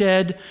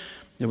bloodshed,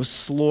 there was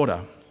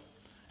slaughter.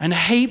 And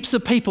heaps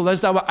of people,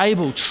 as they were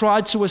able,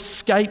 tried to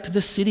escape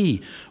the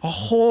city. A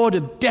horde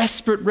of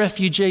desperate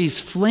refugees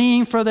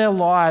fleeing for their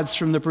lives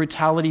from the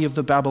brutality of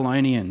the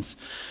Babylonians.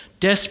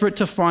 Desperate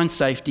to find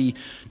safety,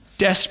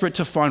 desperate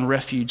to find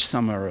refuge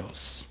somewhere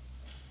else.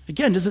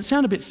 Again, does it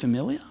sound a bit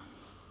familiar?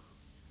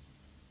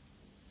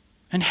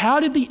 And how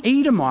did the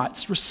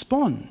Edomites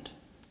respond?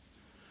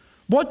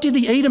 What did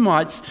the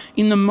Edomites,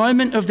 in the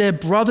moment of their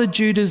brother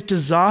Judah's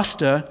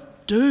disaster,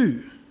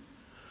 do?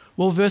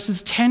 Well,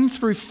 verses 10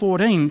 through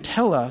 14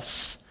 tell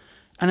us,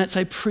 and it's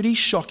a pretty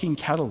shocking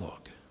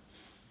catalogue.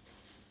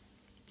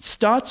 It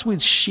starts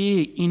with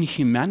sheer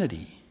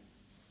inhumanity.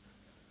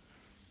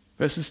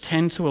 Verses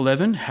 10 to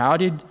 11, how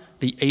did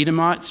the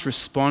Edomites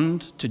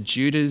respond to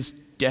Judah's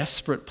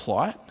desperate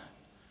plight,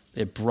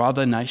 their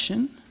brother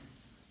nation?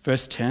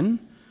 Verse 10,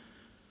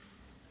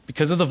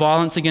 because of the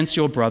violence against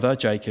your brother,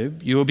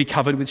 Jacob, you will be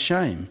covered with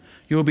shame.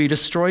 You will be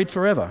destroyed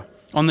forever.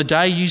 On the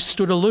day you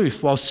stood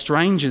aloof while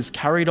strangers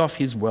carried off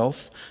his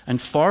wealth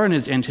and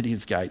foreigners entered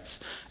his gates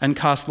and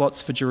cast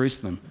lots for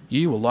Jerusalem,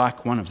 you were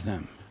like one of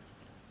them.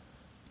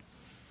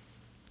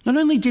 Not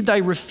only did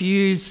they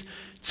refuse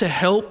to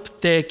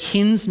help their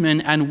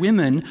kinsmen and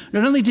women,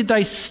 not only did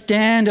they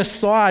stand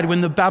aside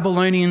when the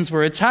Babylonians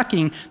were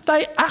attacking,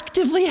 they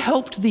actively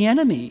helped the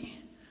enemy.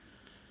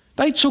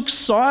 They took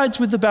sides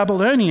with the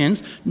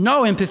Babylonians,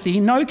 no empathy,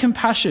 no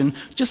compassion,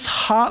 just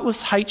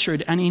heartless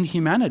hatred and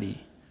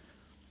inhumanity.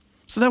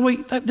 So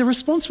the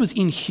response was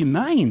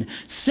inhumane.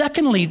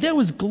 Secondly, there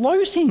was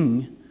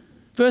gloating.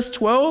 Verse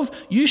 12,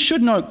 you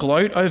should not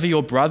gloat over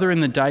your brother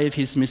in the day of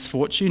his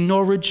misfortune,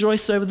 nor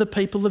rejoice over the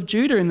people of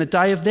Judah in the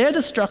day of their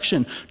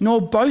destruction,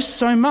 nor boast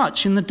so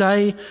much in the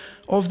day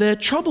of their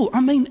trouble.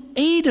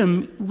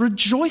 Edom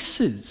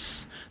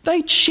rejoices.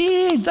 They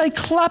cheered, they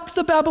clapped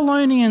the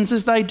Babylonians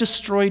as they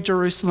destroyed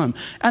Jerusalem.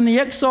 And the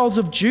exiles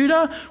of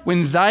Judah,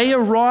 when they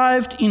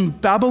arrived in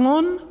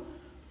Babylon,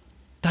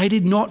 they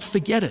did not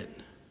forget it.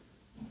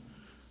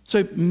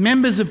 So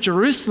members of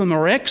Jerusalem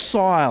are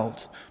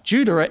exiled.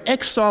 Judah are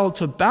exiled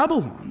to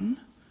Babylon.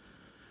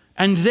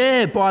 And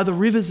there by the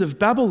rivers of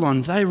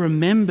Babylon, they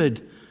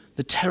remembered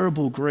the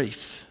terrible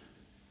grief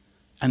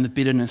and the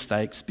bitterness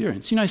they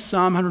experienced. You know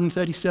Psalm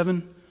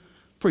 137?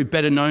 Probably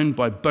better known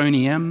by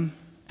Boney M.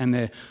 And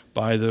they're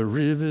by the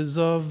rivers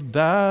of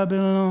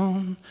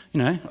Babylon.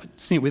 You know,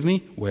 sing it with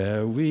me.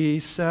 Where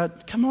we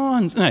sat. Come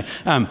on. No.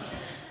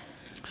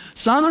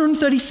 Psalm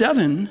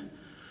 137,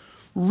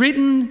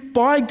 written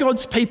by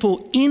God's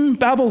people in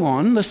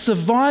Babylon, the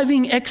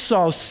surviving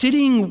exiles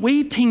sitting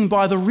weeping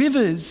by the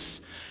rivers.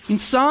 In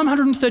Psalm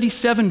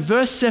 137,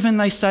 verse 7,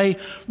 they say,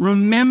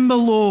 "Remember,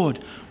 Lord,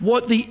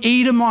 what the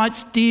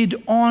Edomites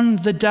did on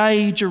the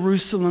day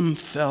Jerusalem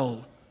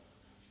fell."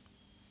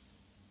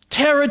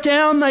 Tear it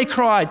down, they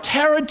cried,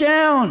 tear it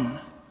down.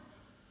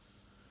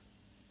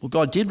 Well,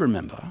 God did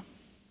remember,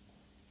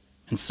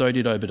 and so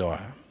did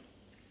Obadiah.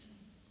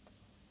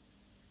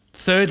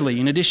 Thirdly,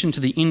 in addition to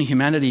the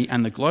inhumanity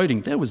and the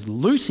gloating, there was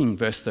looting,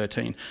 verse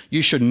 13.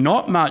 "You should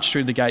not march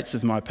through the gates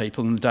of my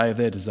people in the day of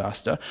their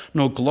disaster,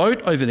 nor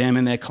gloat over them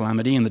in their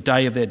calamity in the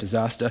day of their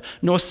disaster,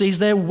 nor seize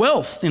their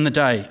wealth in the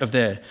day of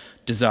their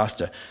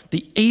disaster."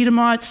 The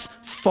Edomites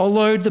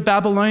followed the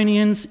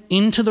Babylonians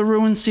into the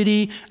ruined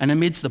city, and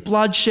amidst the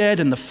bloodshed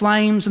and the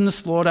flames and the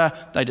slaughter,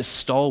 they just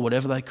stole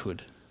whatever they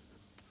could.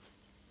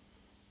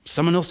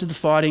 Someone else did the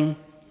fighting,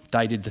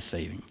 they did the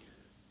thieving.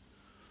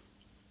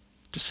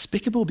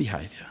 Despicable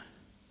behaviour.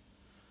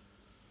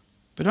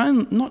 But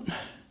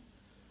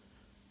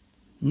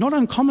not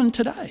uncommon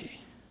today.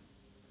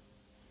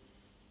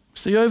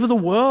 See, over the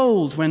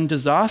world, when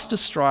disaster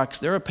strikes,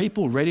 there are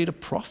people ready to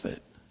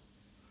profit.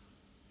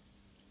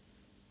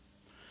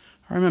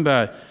 I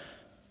remember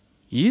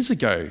years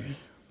ago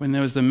when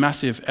there was the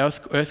massive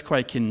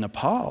earthquake in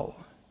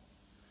Nepal,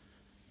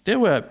 there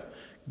were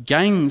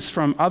gangs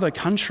from other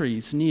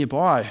countries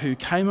nearby who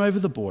came over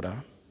the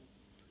border,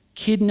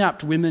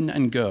 kidnapped women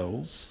and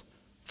girls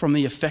from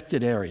the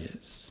affected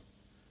areas,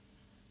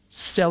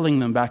 selling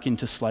them back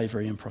into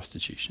slavery and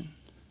prostitution.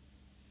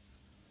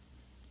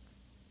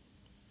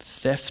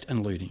 Theft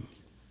and looting.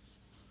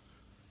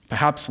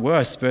 Perhaps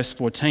worse, verse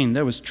 14,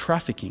 there was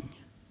trafficking.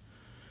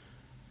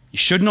 "You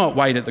should not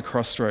wait at the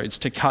crossroads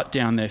to cut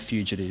down their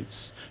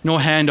fugitives,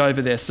 nor hand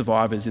over their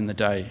survivors in the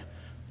day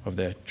of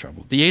their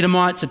trouble." The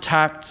Edomites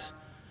attacked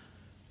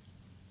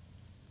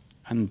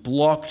and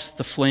blocked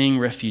the fleeing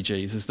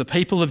refugees. As the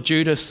people of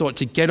Judah sought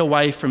to get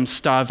away from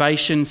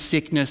starvation,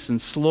 sickness,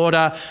 and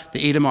slaughter,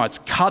 the Edomites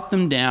cut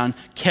them down,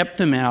 kept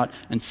them out,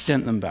 and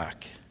sent them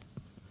back.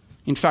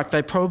 In fact,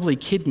 they probably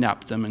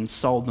kidnapped them and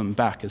sold them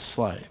back as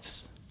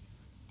slaves.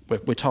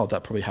 We're told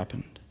that probably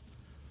happened.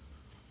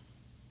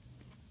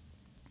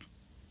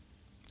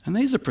 And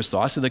these are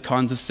precisely the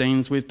kinds of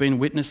scenes we've been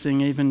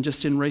witnessing even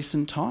just in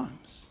recent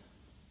times.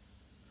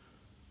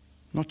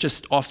 Not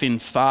just off in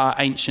far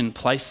ancient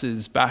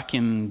places back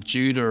in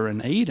Judah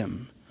and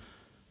Edom,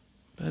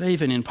 but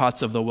even in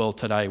parts of the world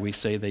today we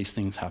see these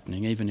things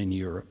happening, even in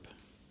Europe.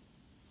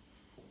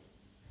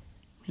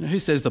 You know, who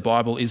says the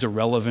Bible is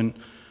irrelevant,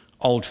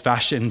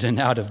 old-fashioned and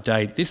out of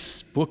date?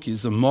 This book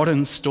is a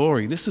modern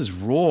story. This is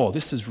raw,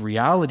 this is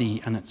reality,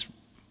 and it's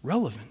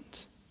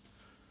relevant.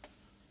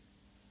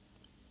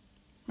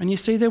 And you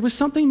see, there was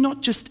something not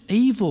just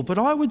evil, but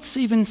I would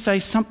even say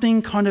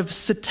something kind of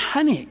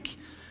satanic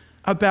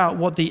about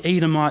what the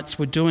Edomites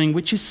were doing,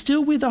 which is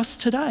still with us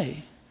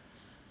today.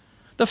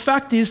 The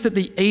fact is that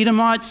the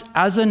Edomites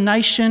as a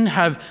nation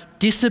have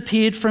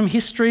disappeared from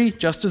history,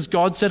 just as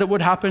God said it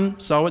would happen,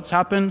 so it's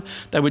happened.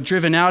 They were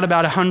driven out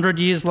about 100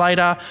 years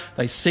later.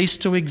 They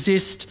ceased to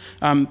exist.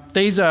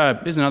 There's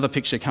another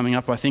picture coming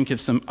up, I think, of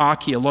some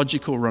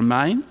archaeological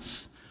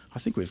remains. I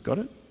think we've got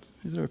it.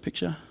 Is there a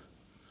picture?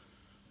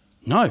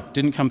 No,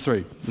 didn't come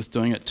through. Was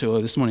doing it too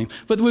early this morning.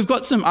 But we've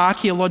got some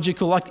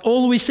archaeological, like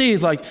all we see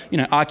is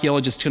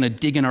archaeologists kind of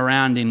digging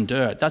around in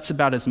dirt. That's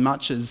about as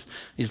much as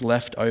is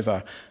left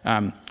over.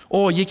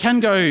 Or you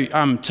can go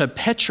to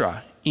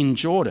Petra in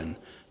Jordan.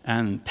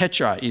 And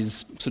Petra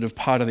is sort of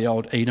part of the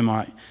old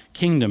Edomite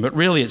kingdom. But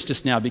really it's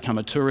just now become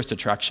a tourist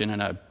attraction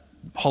and a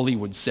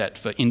Hollywood set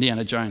for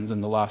Indiana Jones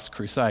and the Last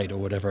Crusade or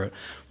whatever it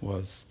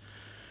was.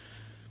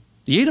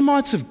 The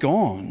Edomites have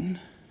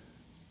gone.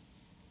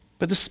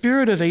 But the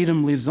spirit of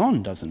Edom lives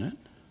on, doesn't it?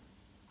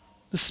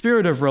 The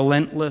spirit of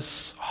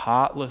relentless,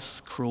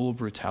 heartless, cruel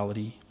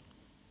brutality.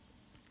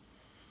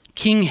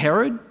 King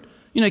Herod,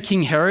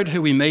 King Herod,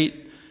 who we meet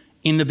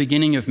in the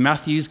beginning of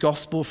Matthew's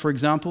Gospel, for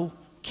example.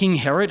 King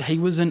Herod, he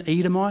was an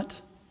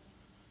Edomite.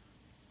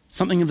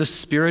 Something of the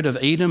spirit of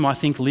Edom, I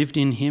think, lived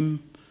in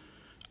him,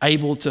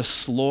 able to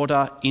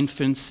slaughter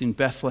infants in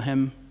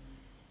Bethlehem,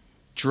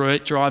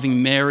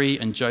 driving Mary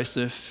and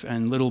Joseph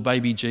and little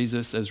baby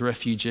Jesus as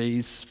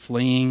refugees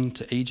fleeing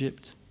to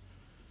Egypt.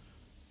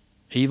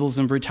 Evils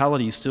and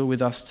brutality still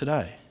with us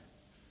today.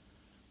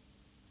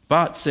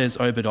 But, says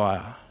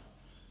Obadiah,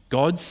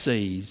 God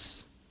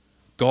sees,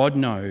 God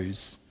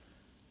knows,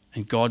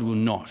 and God will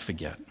not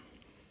forget.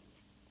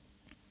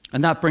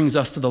 And that brings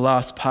us to the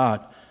last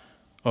part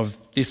of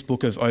this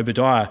book of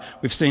Obadiah.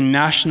 We've seen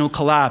national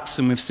collapse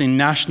and we've seen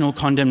national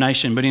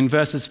condemnation. But in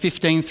verses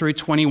 15 through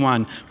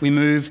 21, we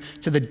move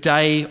to the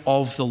day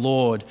of the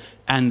Lord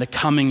and the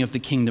coming of the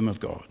kingdom of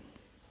God.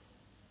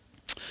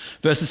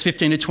 Verses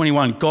 15 to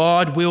 21,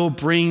 God will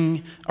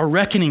bring a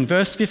reckoning.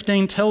 Verse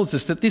 15 tells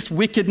us that this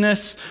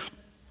wickedness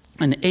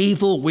and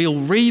evil will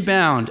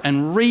rebound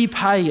and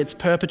repay its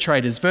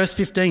perpetrators. Verse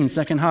 15,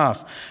 second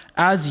half,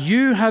 as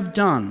you have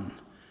done,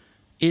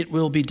 it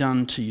will be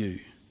done to you.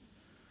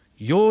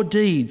 Your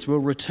deeds will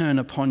return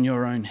upon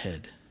your own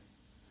head.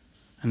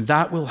 And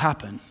that will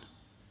happen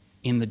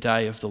in the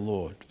day of the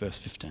Lord. Verse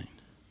 15.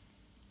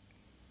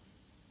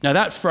 Now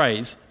that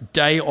phrase,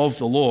 day of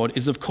the Lord,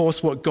 is of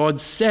course what God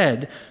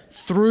said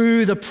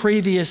through the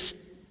previous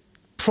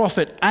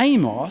prophet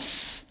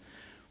Amos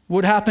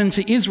would happen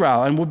to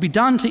Israel and would be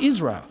done to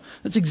Israel.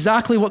 That's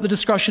exactly what the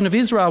discussion of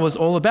Israel was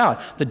all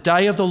about. The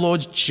day of the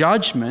Lord's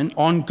judgment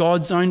on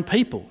God's own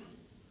people.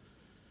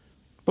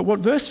 But what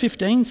verse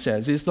 15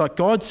 says is that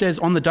God says,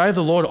 on the day of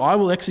the Lord, I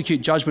will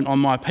execute judgment on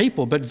my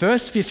people. But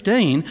verse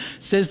 15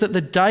 says that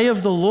the day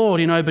of the Lord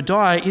in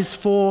Obadiah is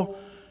for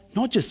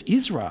not just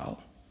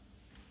Israel,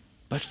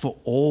 but for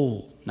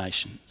all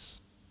nations,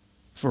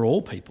 for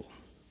all people.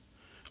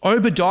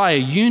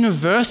 Obadiah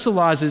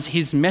universalizes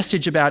his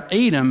message about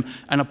Edom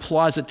and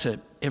applies it to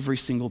every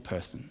single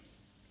person.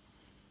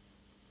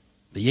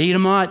 The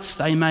Edomites,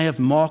 they may have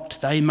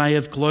mocked, they may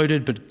have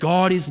gloated, but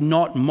God is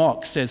not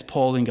mocked, says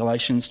Paul in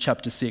Galatians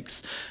chapter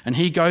 6. And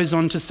he goes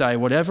on to say,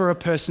 whatever a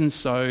person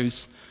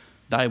sows,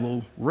 they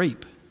will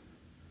reap.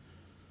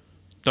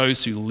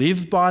 Those who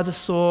live by the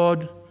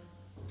sword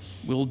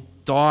will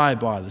die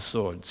by the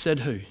sword. Said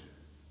who?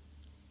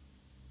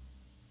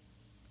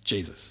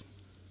 Jesus.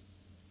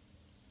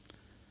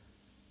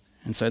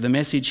 And so the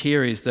message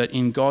here is that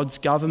in God's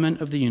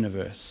government of the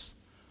universe,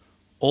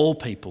 all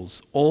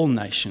peoples, all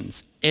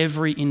nations,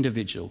 every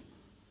individual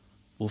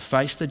will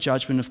face the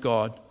judgment of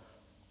God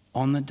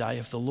on the day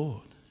of the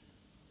Lord.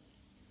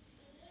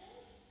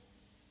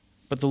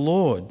 But the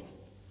Lord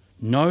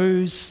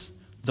knows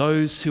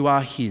those who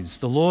are his.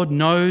 The Lord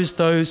knows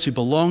those who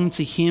belong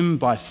to him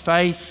by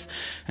faith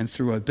and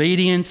through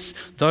obedience,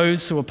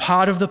 those who are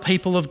part of the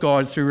people of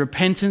God through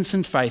repentance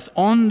and faith.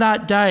 On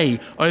that day,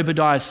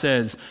 Obadiah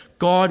says,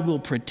 God will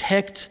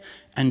protect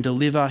and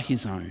deliver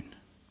his own,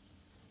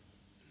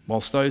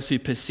 whilst those who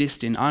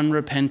persist in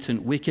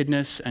unrepentant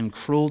wickedness and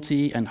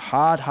cruelty and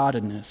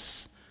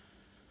hard-heartedness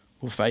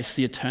will face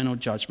the eternal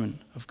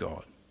judgment of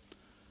God,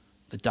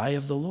 the day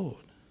of the Lord.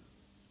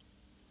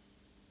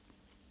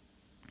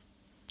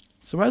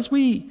 So as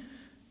we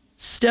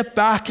step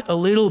back a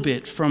little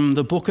bit from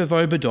the book of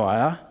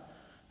Obadiah,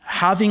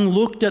 having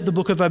looked at the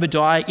book of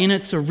Obadiah in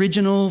its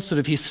original sort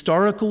of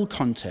historical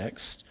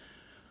context,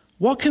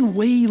 what can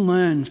we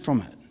learn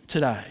from it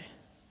today?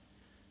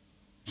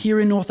 Here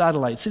in North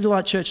Adelaide, City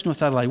Light Church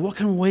North Adelaide, what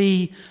can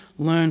we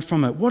learn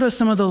from it? What are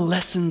some of the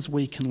lessons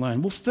we can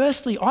learn? Well,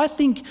 firstly, I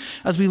think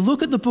as we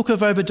look at the book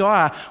of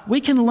Obadiah, we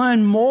can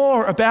learn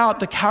more about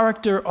the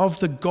character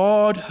of the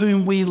God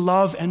whom we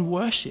love and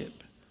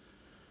worship.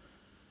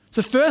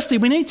 So firstly,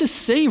 we need to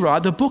see,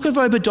 right, the book of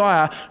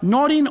Obadiah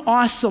not in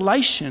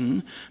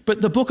isolation, but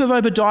the book of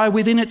Obadiah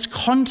within its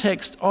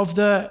context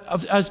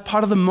as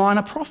part of the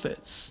minor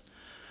prophets.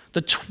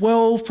 The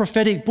 12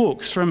 prophetic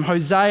books from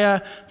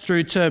Hosea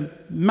through to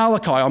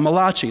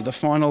Malachi,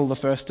 the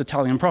first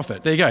Italian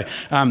prophet. There you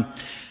go.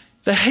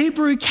 The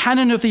Hebrew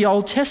canon of the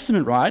Old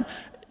Testament, right,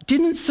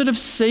 didn't sort of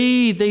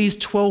see these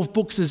 12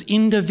 books as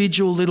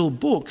individual little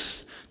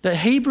books. The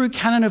Hebrew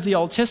canon of the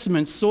Old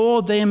Testament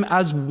saw them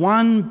as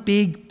one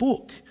big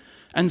book,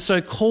 and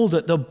so called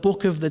it the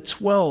Book of the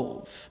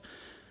 12.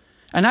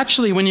 And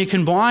actually, when you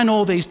combine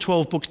all these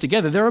 12 books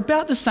together, they're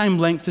about the same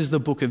length as the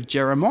book of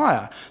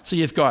Jeremiah. So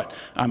you've got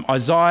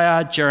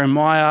Isaiah,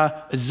 Jeremiah,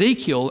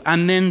 Ezekiel,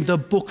 and then the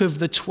Book of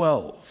the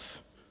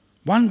 12.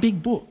 One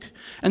big book.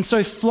 And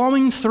so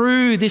flowing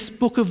through this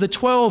Book of the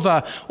 12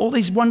 are all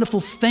these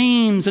wonderful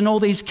themes and all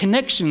these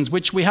connections,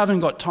 which we haven't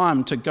got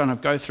time to kind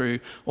of go through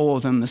all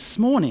of them this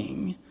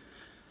morning.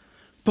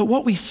 But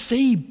what we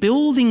see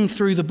building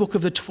through the Book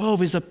of the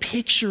 12 is a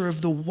picture of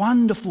the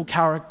wonderful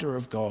character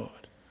of God.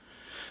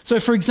 So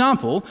for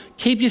example,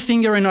 keep your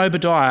finger in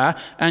Obadiah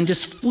and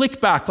just flick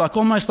back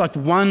almost like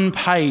one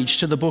page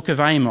to the book of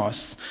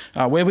Amos,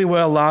 where we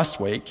were last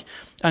week.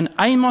 And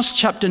Amos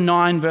chapter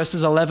 9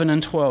 verses 11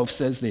 and 12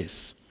 says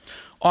this: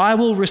 I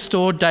will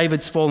restore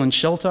David's fallen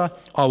shelter,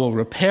 I will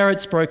repair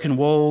its broken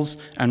walls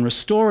and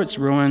restore its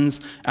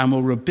ruins, and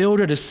will rebuild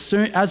it as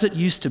soon as it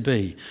used to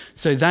be,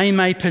 so they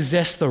may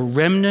possess the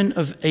remnant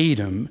of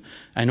Edom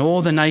and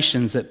all the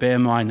nations that bear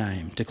my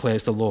name,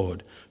 declares the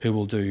Lord, who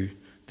will do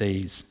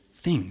these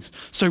things.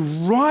 So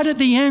right at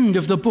the end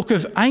of the book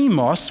of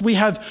Amos, we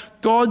have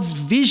God's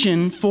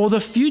vision for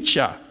the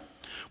future,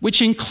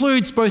 which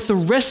includes both the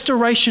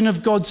restoration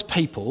of God's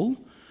people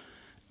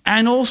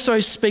and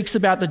also speaks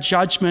about the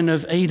judgment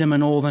of Edom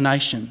and all the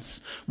nations.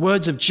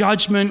 Words of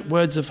judgment,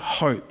 words of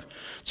hope.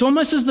 It's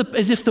almost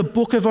as if the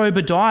book of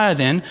Obadiah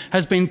then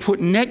has been put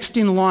next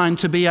in line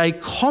to be a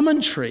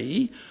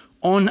commentary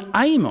on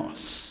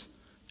Amos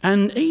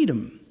and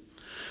Edom.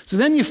 So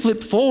then you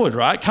flip forward,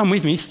 right? Come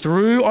with me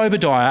through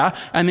Obadiah,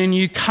 and then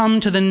you come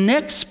to the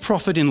next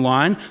prophet in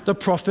line, the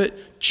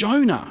prophet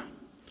Jonah,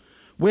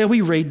 where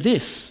we read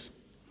this.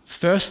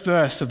 First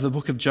verse of the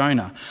book of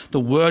Jonah. The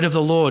word of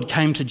the Lord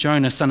came to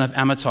Jonah, son of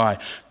Amittai.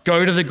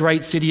 Go to the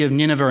great city of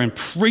Nineveh and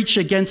preach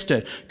against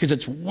it, because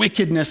its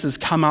wickedness has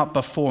come up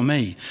before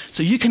me.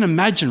 So you can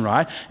imagine,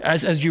 right,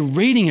 as you're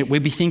reading it,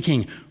 we'd be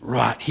thinking,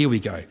 right, here we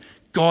go.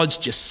 God's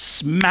just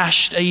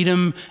smashed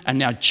Edom, and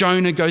now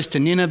Jonah goes to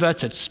Nineveh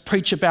to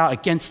preach about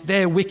against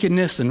their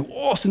wickedness, and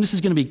awesome, this is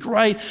going to be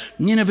great.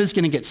 Nineveh's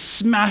going to get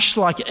smashed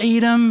like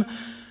Edom.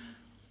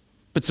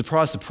 But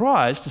surprise,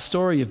 surprise, the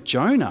story of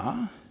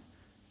Jonah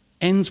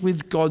ends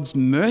with God's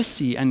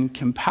mercy and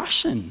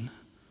compassion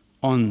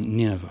on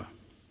Nineveh.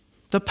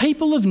 The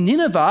people of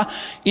Nineveh,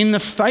 in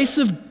the face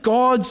of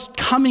God's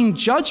coming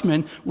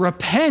judgment,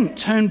 repent,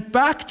 turn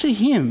back to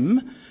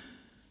him,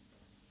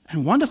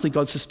 and wonderfully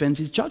God suspends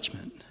his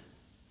judgment.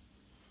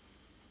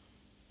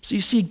 So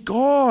you see,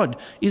 God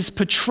is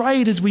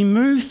portrayed as we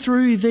move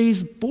through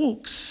these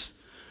books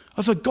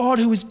of a God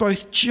who is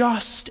both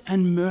just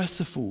and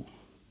merciful.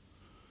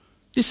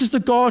 This is the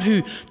God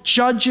who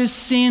judges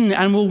sin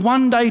and will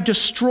one day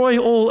destroy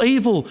all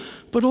evil,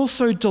 but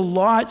also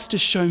delights to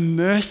show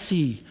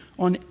mercy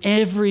on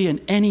every and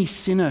any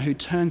sinner who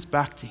turns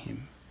back to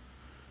him.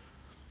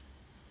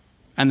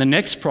 And the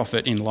next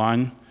prophet in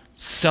line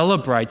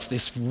celebrates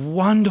this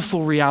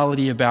wonderful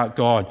reality about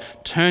God.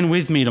 Turn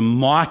with me to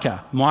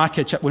Micah.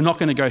 We're not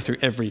going to go through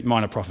every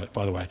minor prophet,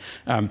 by the way.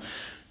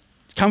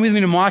 Come with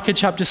me to Micah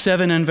chapter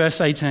 7 and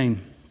verse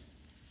 18.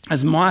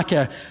 As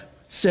Micah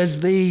says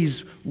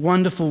these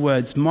wonderful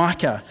words,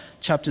 Micah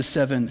chapter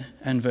 7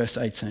 and verse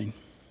 18.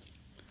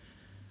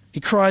 He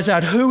cries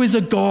out, "Who is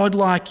a God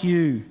like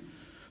you,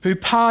 who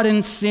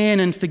pardons sin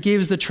and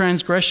forgives the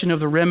transgression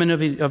of the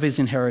remnant of his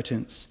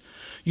inheritance?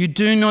 You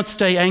do not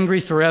stay angry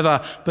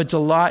forever, but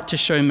delight to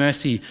show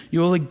mercy.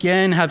 You will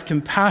again have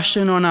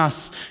compassion on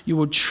us. You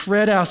will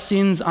tread our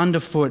sins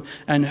underfoot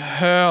and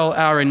hurl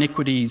our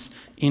iniquities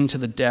into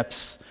the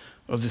depths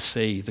of the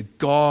sea." The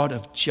God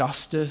of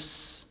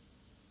justice,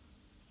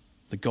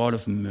 the God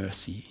of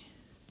mercy.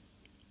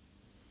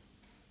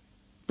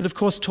 But of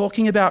course,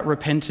 talking about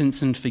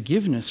repentance and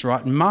forgiveness,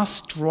 right,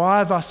 must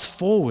drive us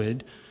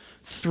forward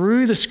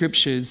through the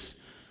scriptures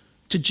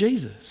to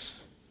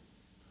Jesus.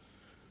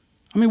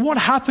 I mean, what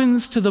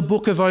happens to the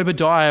book of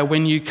Obadiah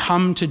when you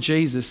come to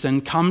Jesus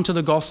and come to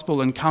the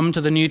gospel and come to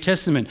the New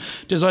Testament?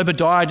 Does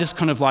Obadiah just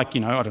kind of like,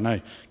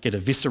 get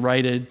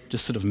eviscerated,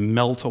 just sort of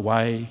melt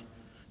away?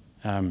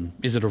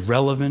 Is it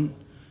irrelevant?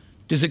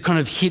 Does it kind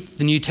of hit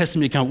the New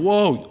Testament and go,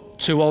 whoa,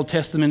 too Old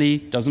Testament-y,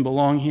 doesn't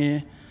belong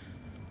here?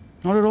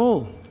 Not at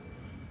all.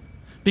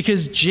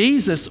 Because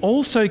Jesus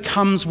also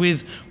comes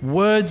with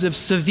words of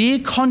severe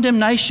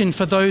condemnation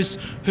for those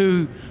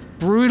who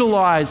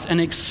brutalize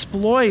and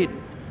exploit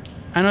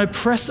and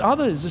oppress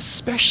others,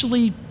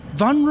 especially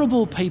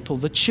vulnerable people,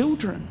 the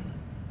children.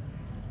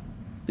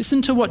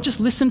 Listen to what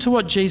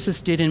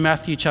Jesus did in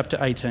Matthew chapter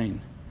 18.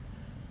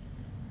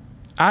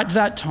 At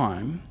that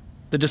time,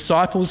 the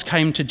disciples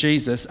came to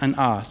Jesus and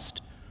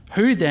asked,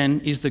 "Who then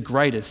is the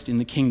greatest in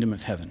the kingdom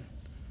of heaven?"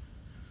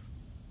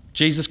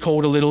 Jesus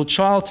called a little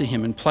child to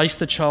him and placed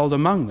the child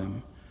among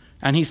them.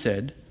 And he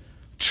said,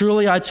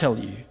 "Truly I tell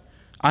you,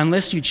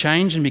 unless you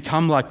change and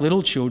become like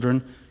little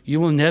children,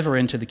 you will never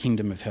enter the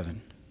kingdom of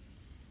heaven.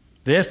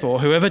 Therefore,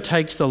 whoever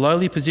takes the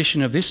lowly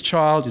position of this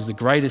child is the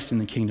greatest in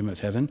the kingdom of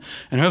heaven,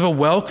 and whoever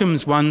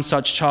welcomes one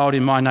such child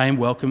in my name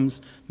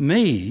welcomes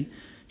me."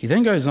 He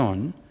then goes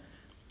on,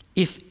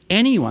 "If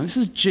anyone," this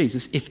is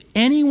Jesus, "if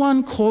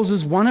anyone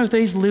causes one of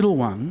these little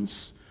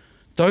ones,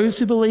 those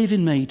who believe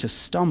in me, to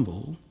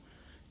stumble,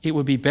 it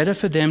would be better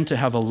for them to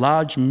have a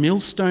large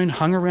millstone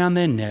hung around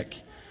their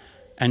neck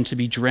and to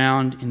be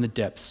drowned in the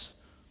depths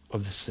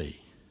of the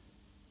sea."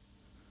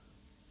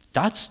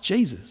 That's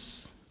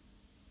Jesus.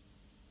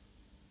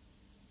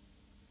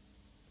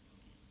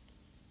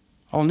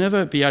 I'll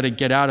never be able to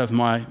get out of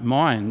my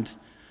mind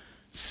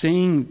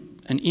seeing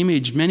an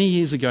image many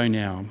years ago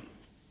now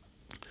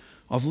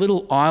of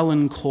little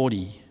Ilan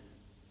Cordy,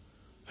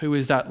 who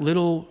is that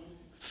little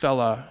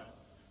fella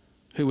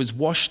who was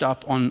washed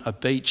up on a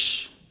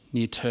beach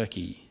near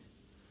Turkey,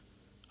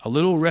 a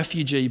little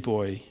refugee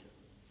boy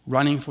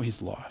running for his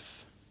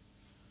life.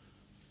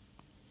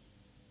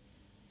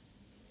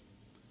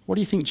 What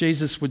do you think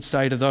Jesus would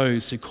say to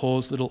those who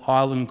caused little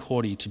Ilan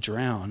Cordy to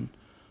drown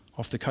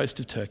off the coast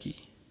of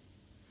Turkey,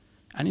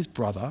 and his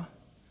brother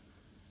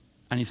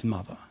and his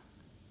mother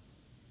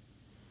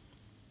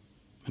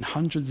and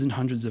hundreds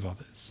of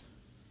others?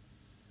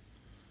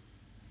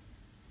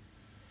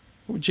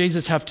 What would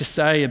Jesus have to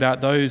say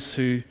about those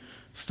who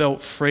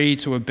felt free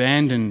to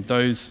abandon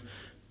those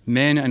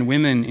men and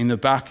women in the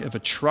back of a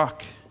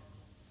truck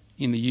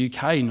in the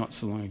UK not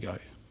so long ago?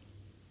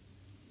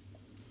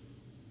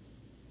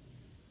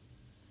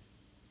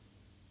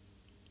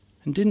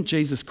 And didn't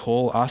Jesus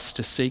call us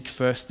to seek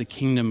first the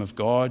kingdom of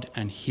God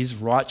and his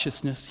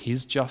righteousness,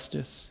 his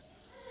justice?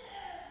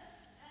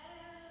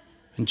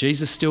 And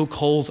Jesus still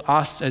calls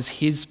us as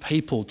his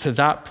people to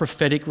that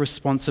prophetic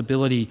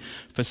responsibility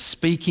for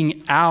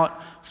speaking out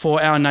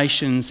for our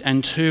nations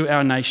and to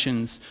our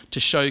nations to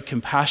show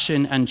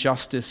compassion and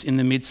justice in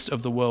the midst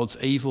of the world's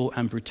evil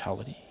and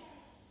brutality.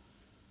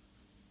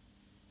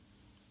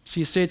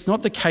 So you see, it's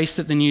not the case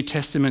that the New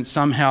Testament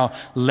somehow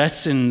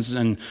lessens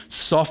and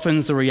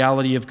softens the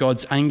reality of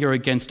God's anger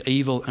against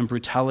evil and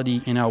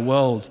brutality in our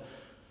world.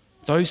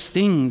 Those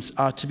things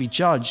are to be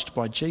judged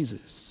by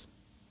Jesus.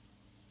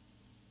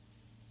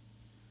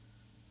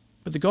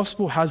 But the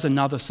gospel has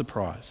another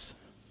surprise.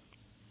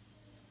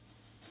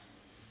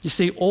 You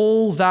see,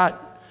 all that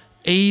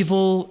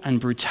evil and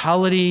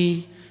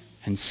brutality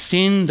and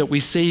sin that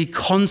we see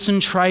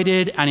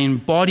concentrated and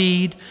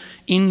embodied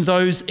in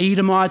those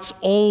Edomites,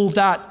 all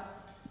that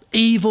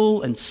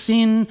evil and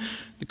sin,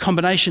 the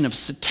combination of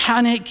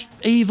satanic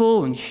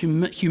evil and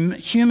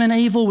human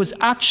evil was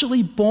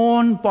actually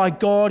borne by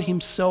God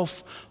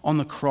himself on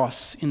the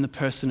cross in the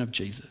person of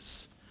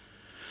Jesus.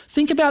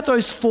 Think about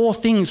those 4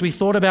 things we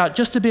thought about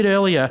just a bit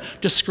earlier,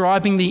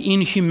 describing the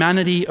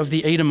inhumanity of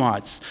the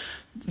Edomites.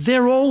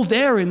 They're all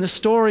there in the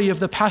story of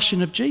the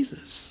passion of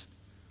Jesus.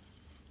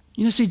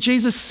 You know, see,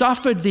 Jesus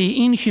suffered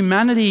the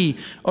inhumanity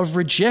of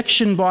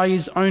rejection by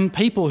his own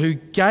people who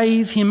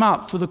gave him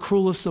up for the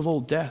cruelest of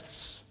all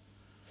deaths.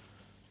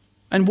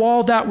 And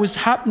while that was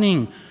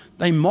happening,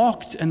 they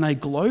mocked and they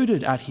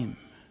gloated at him.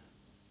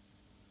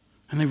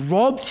 And they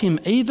robbed him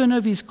even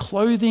of his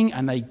clothing,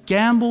 and they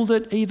gambled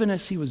it even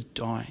as he was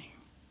dying.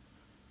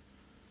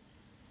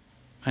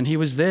 And he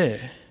was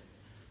there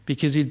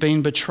because he'd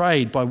been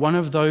betrayed by one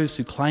of those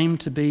who claimed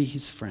to be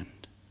his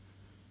friend.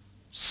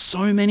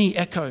 So many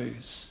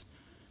echoes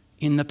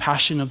in the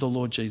passion of the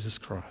Lord Jesus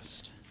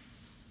Christ.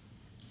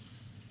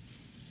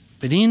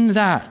 But in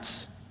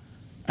that,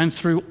 and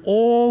through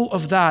all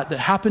of that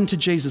happened to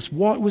Jesus,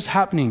 what was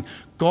happening?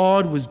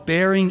 God was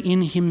bearing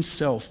in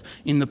himself,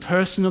 in the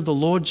person of the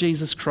Lord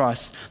Jesus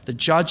Christ, the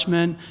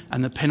judgment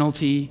and the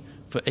penalty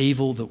for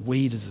evil that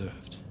we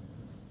deserved.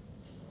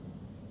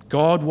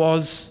 God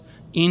was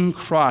in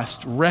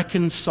Christ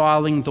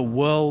reconciling the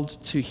world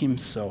to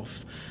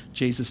himself.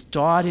 Jesus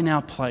died in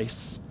our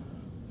place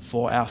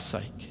for our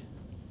sake.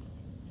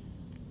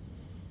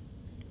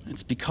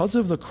 It's because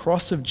of the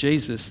cross of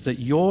Jesus that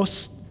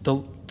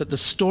the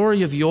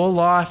story of your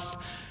life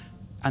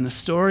and the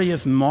story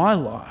of my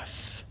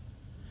life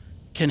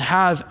can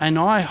have, and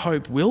I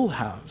hope will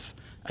have,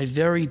 a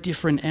very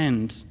different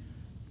end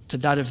to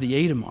that of the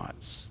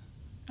Edomites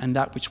and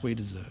that which we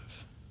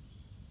deserve.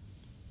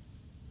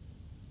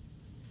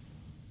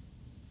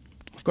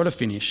 I've got to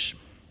finish.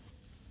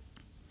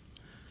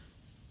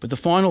 But the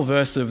final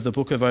verse of the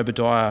book of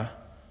Obadiah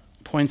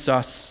points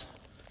us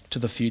to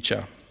the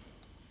future.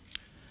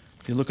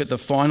 If you look at the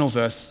final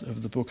verse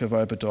of the book of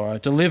Obadiah,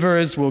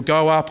 deliverers will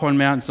go up on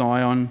Mount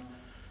Zion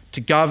to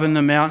govern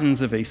the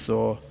mountains of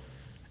Esau,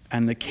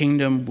 and the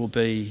kingdom will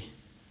be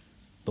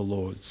the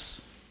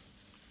Lord's.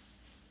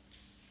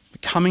 The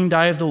coming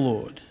day of the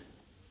Lord.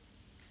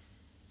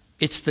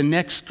 It's the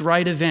next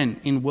great event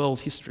in world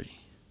history.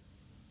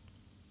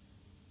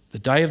 The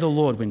day of the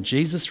Lord when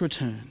Jesus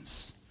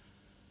returns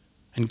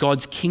and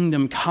God's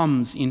kingdom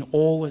comes in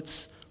all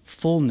its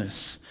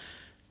fullness.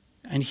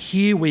 And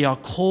here we are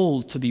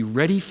called to be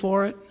ready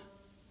for it,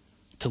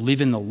 to live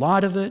in the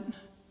light of it,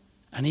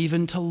 and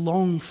even to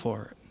long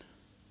for it.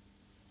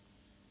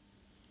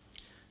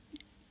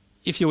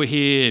 If you were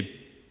here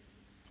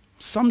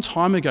some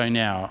time ago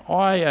now,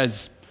 I,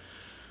 as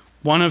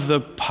one of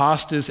the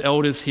pastors,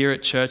 elders here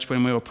at church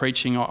when we were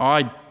preaching,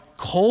 I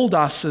called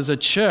us as a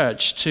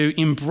church to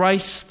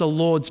embrace the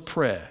Lord's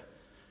Prayer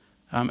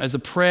as a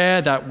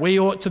prayer that we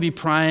ought to be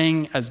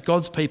praying as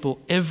God's people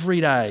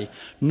every day,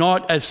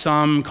 not as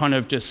some kind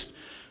of just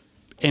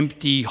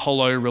empty,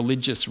 hollow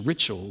religious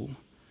ritual,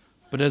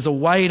 but as a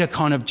way to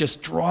kind of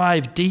just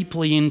drive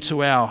deeply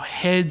into our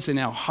heads and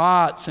our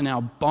hearts and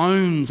our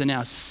bones and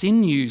our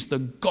sinews the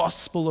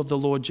gospel of the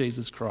Lord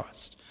Jesus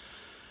Christ.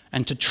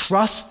 And to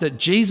trust that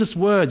Jesus'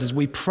 words, as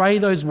we pray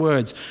those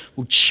words,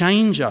 will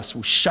change us,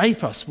 will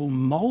shape us, will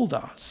mould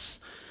us.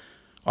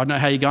 I don't know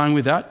how you're going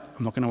with that.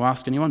 I'm not going to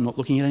ask anyone, I'm not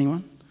looking at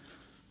anyone.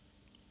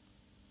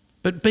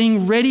 But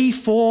being ready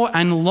for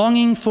and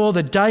longing for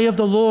the day of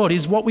the Lord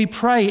is what we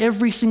pray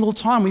every single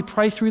time we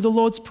pray through the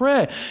Lord's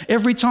Prayer.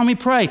 Every time we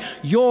pray,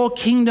 your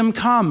kingdom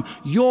come,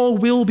 your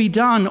will be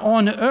done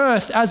on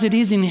earth as it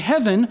is in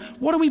heaven.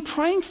 What are we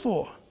praying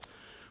for?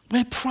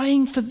 We're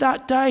praying for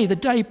that day, the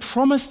day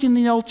promised in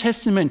the Old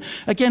Testament,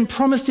 again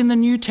promised in the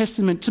New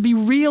Testament, to be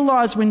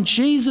realized when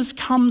Jesus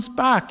comes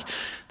back.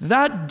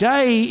 That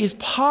day is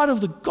part of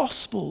the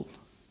gospel.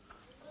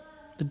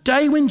 The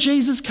day when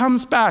Jesus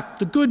comes back,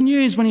 the good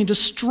news when he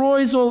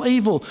destroys all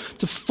evil,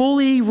 to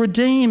fully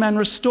redeem and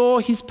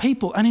restore his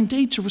people, and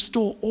indeed to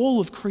restore all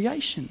of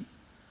creation.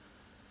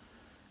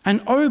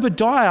 And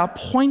Obadiah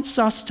points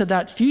us to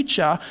that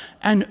future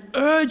and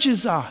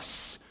urges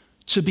us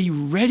to be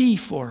ready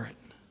for it.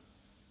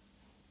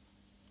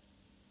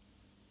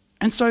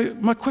 And so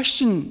my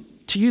question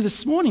to you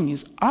this morning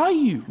is, are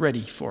you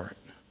ready for it?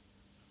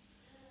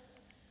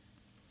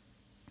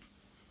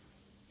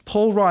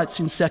 Paul writes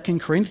in 2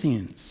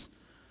 Corinthians,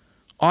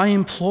 I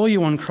implore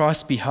you on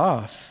Christ's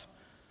behalf,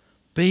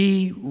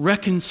 be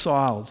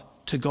reconciled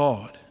to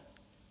God.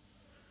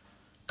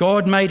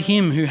 God made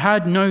him who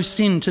had no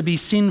sin to be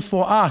sin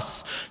for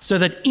us, so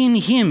that in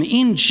him,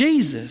 in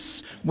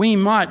Jesus, we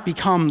might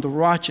become the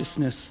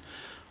righteousness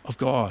of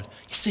God.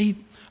 You see,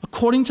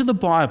 according to the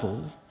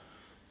Bible,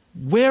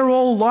 we're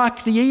all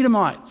like the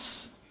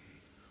Edomites.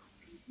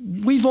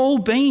 We've all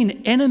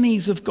been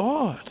enemies of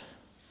God.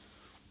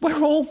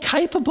 We're all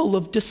capable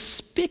of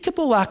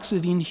despicable acts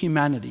of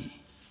inhumanity.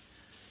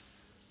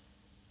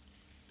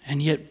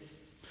 And yet,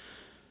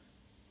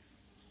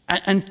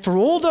 and for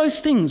all those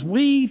things,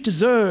 we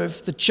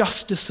deserve the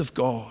justice of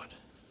God.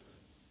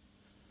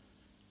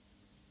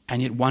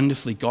 And yet,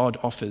 wonderfully, God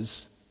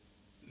offers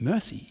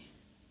mercy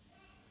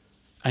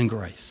and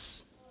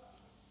grace.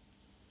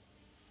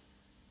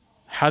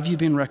 Have you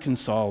been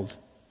reconciled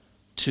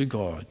to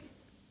God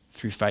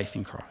through faith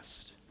in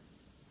Christ?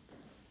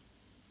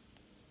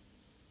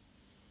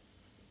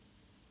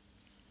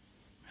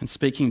 And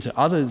speaking to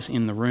others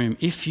in the room,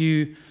 if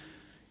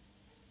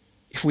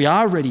we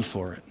are ready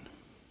for it,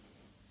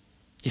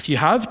 if you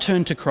have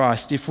turned to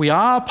Christ, if we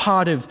are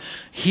part of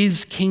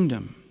his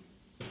kingdom,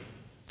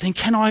 then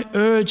can I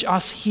urge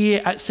us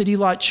here at City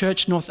Light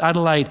Church North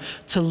Adelaide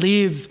to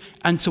live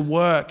and to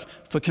work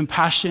for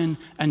compassion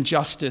and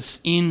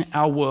justice in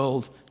our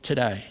world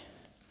today.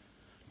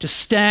 To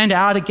stand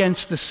out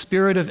against the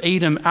spirit of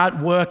Edom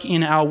at work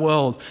in our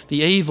world,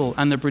 the evil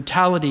and the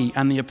brutality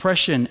and the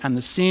oppression and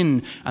the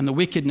sin and the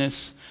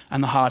wickedness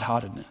and the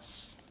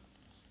hard-heartedness.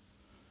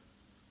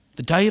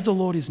 The day of the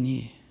Lord is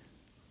near.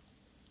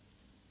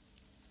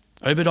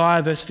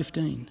 Obadiah verse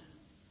 15.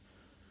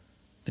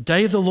 The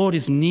day of the Lord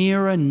is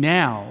nearer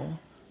now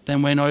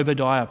than when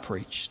Obadiah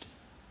preached,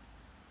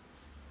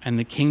 and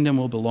the kingdom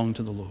will belong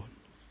to the Lord.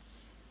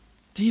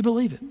 Do you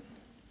believe it?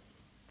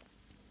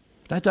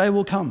 That day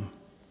will come.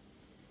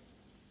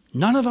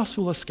 None of us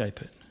will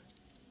escape it.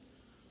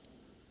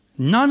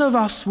 None of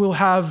us will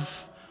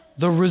have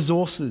the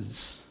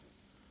resources,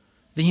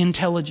 the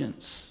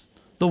intelligence,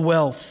 the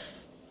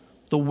wealth,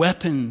 the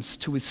weapons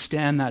to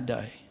withstand that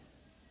day.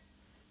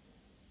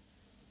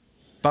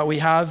 But we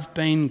have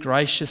been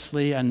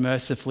graciously and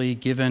mercifully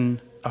given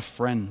a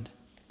friend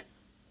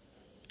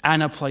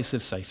and a place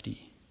of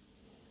safety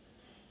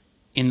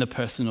in the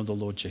person of the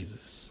Lord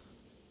Jesus.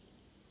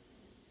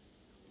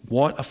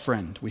 What a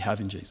friend we have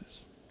in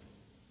Jesus.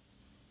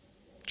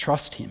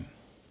 Trust him.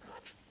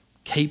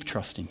 Keep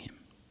trusting him.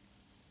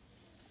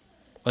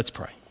 Let's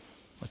pray.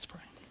 Let's pray.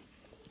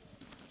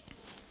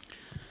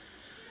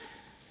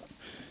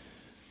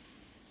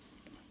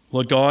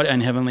 Lord God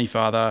and Heavenly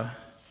Father,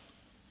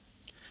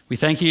 we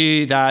thank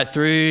you that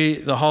through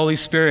the Holy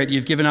Spirit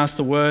you've given us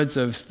the words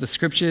of the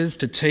Scriptures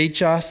to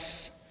teach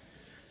us,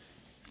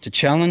 to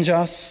challenge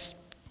us,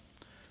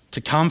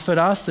 to comfort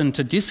us and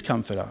to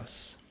discomfort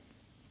us.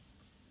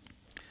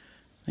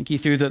 Thank you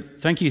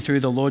through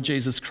the Lord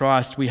Jesus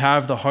Christ we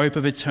have the hope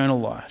of eternal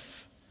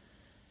life,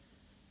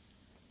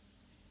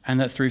 and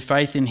that through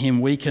faith in him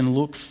we can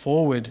look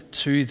forward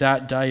to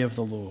that day of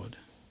the Lord.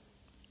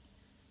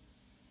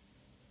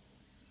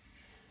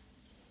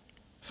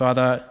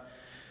 Father,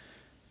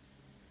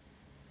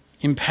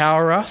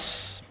 empower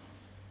us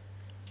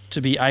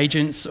to be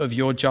agents of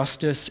your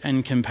justice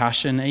and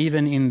compassion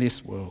even in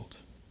this world.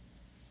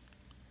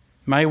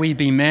 May we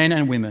be men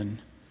and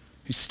women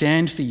who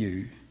stand for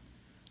you,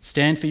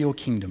 stand for your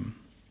kingdom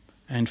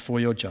and for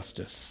your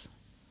justice.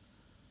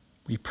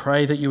 We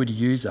pray that you would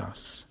use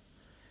us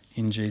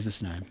in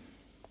Jesus' name.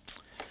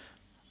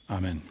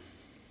 Amen.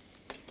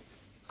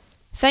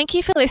 Thank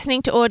you for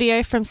listening to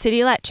audio from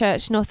City Light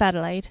Church North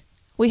Adelaide.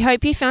 We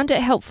hope you found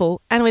it helpful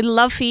and we'd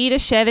love for you to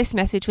share this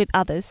message with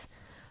others.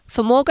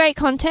 For more great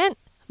content,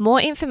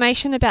 more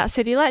information about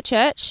City Light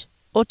Church,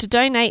 or to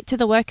donate to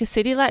the work of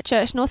City Light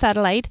Church North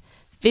Adelaide,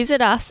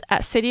 visit us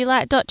at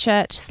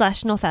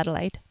citylight.church/North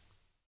Adelaide.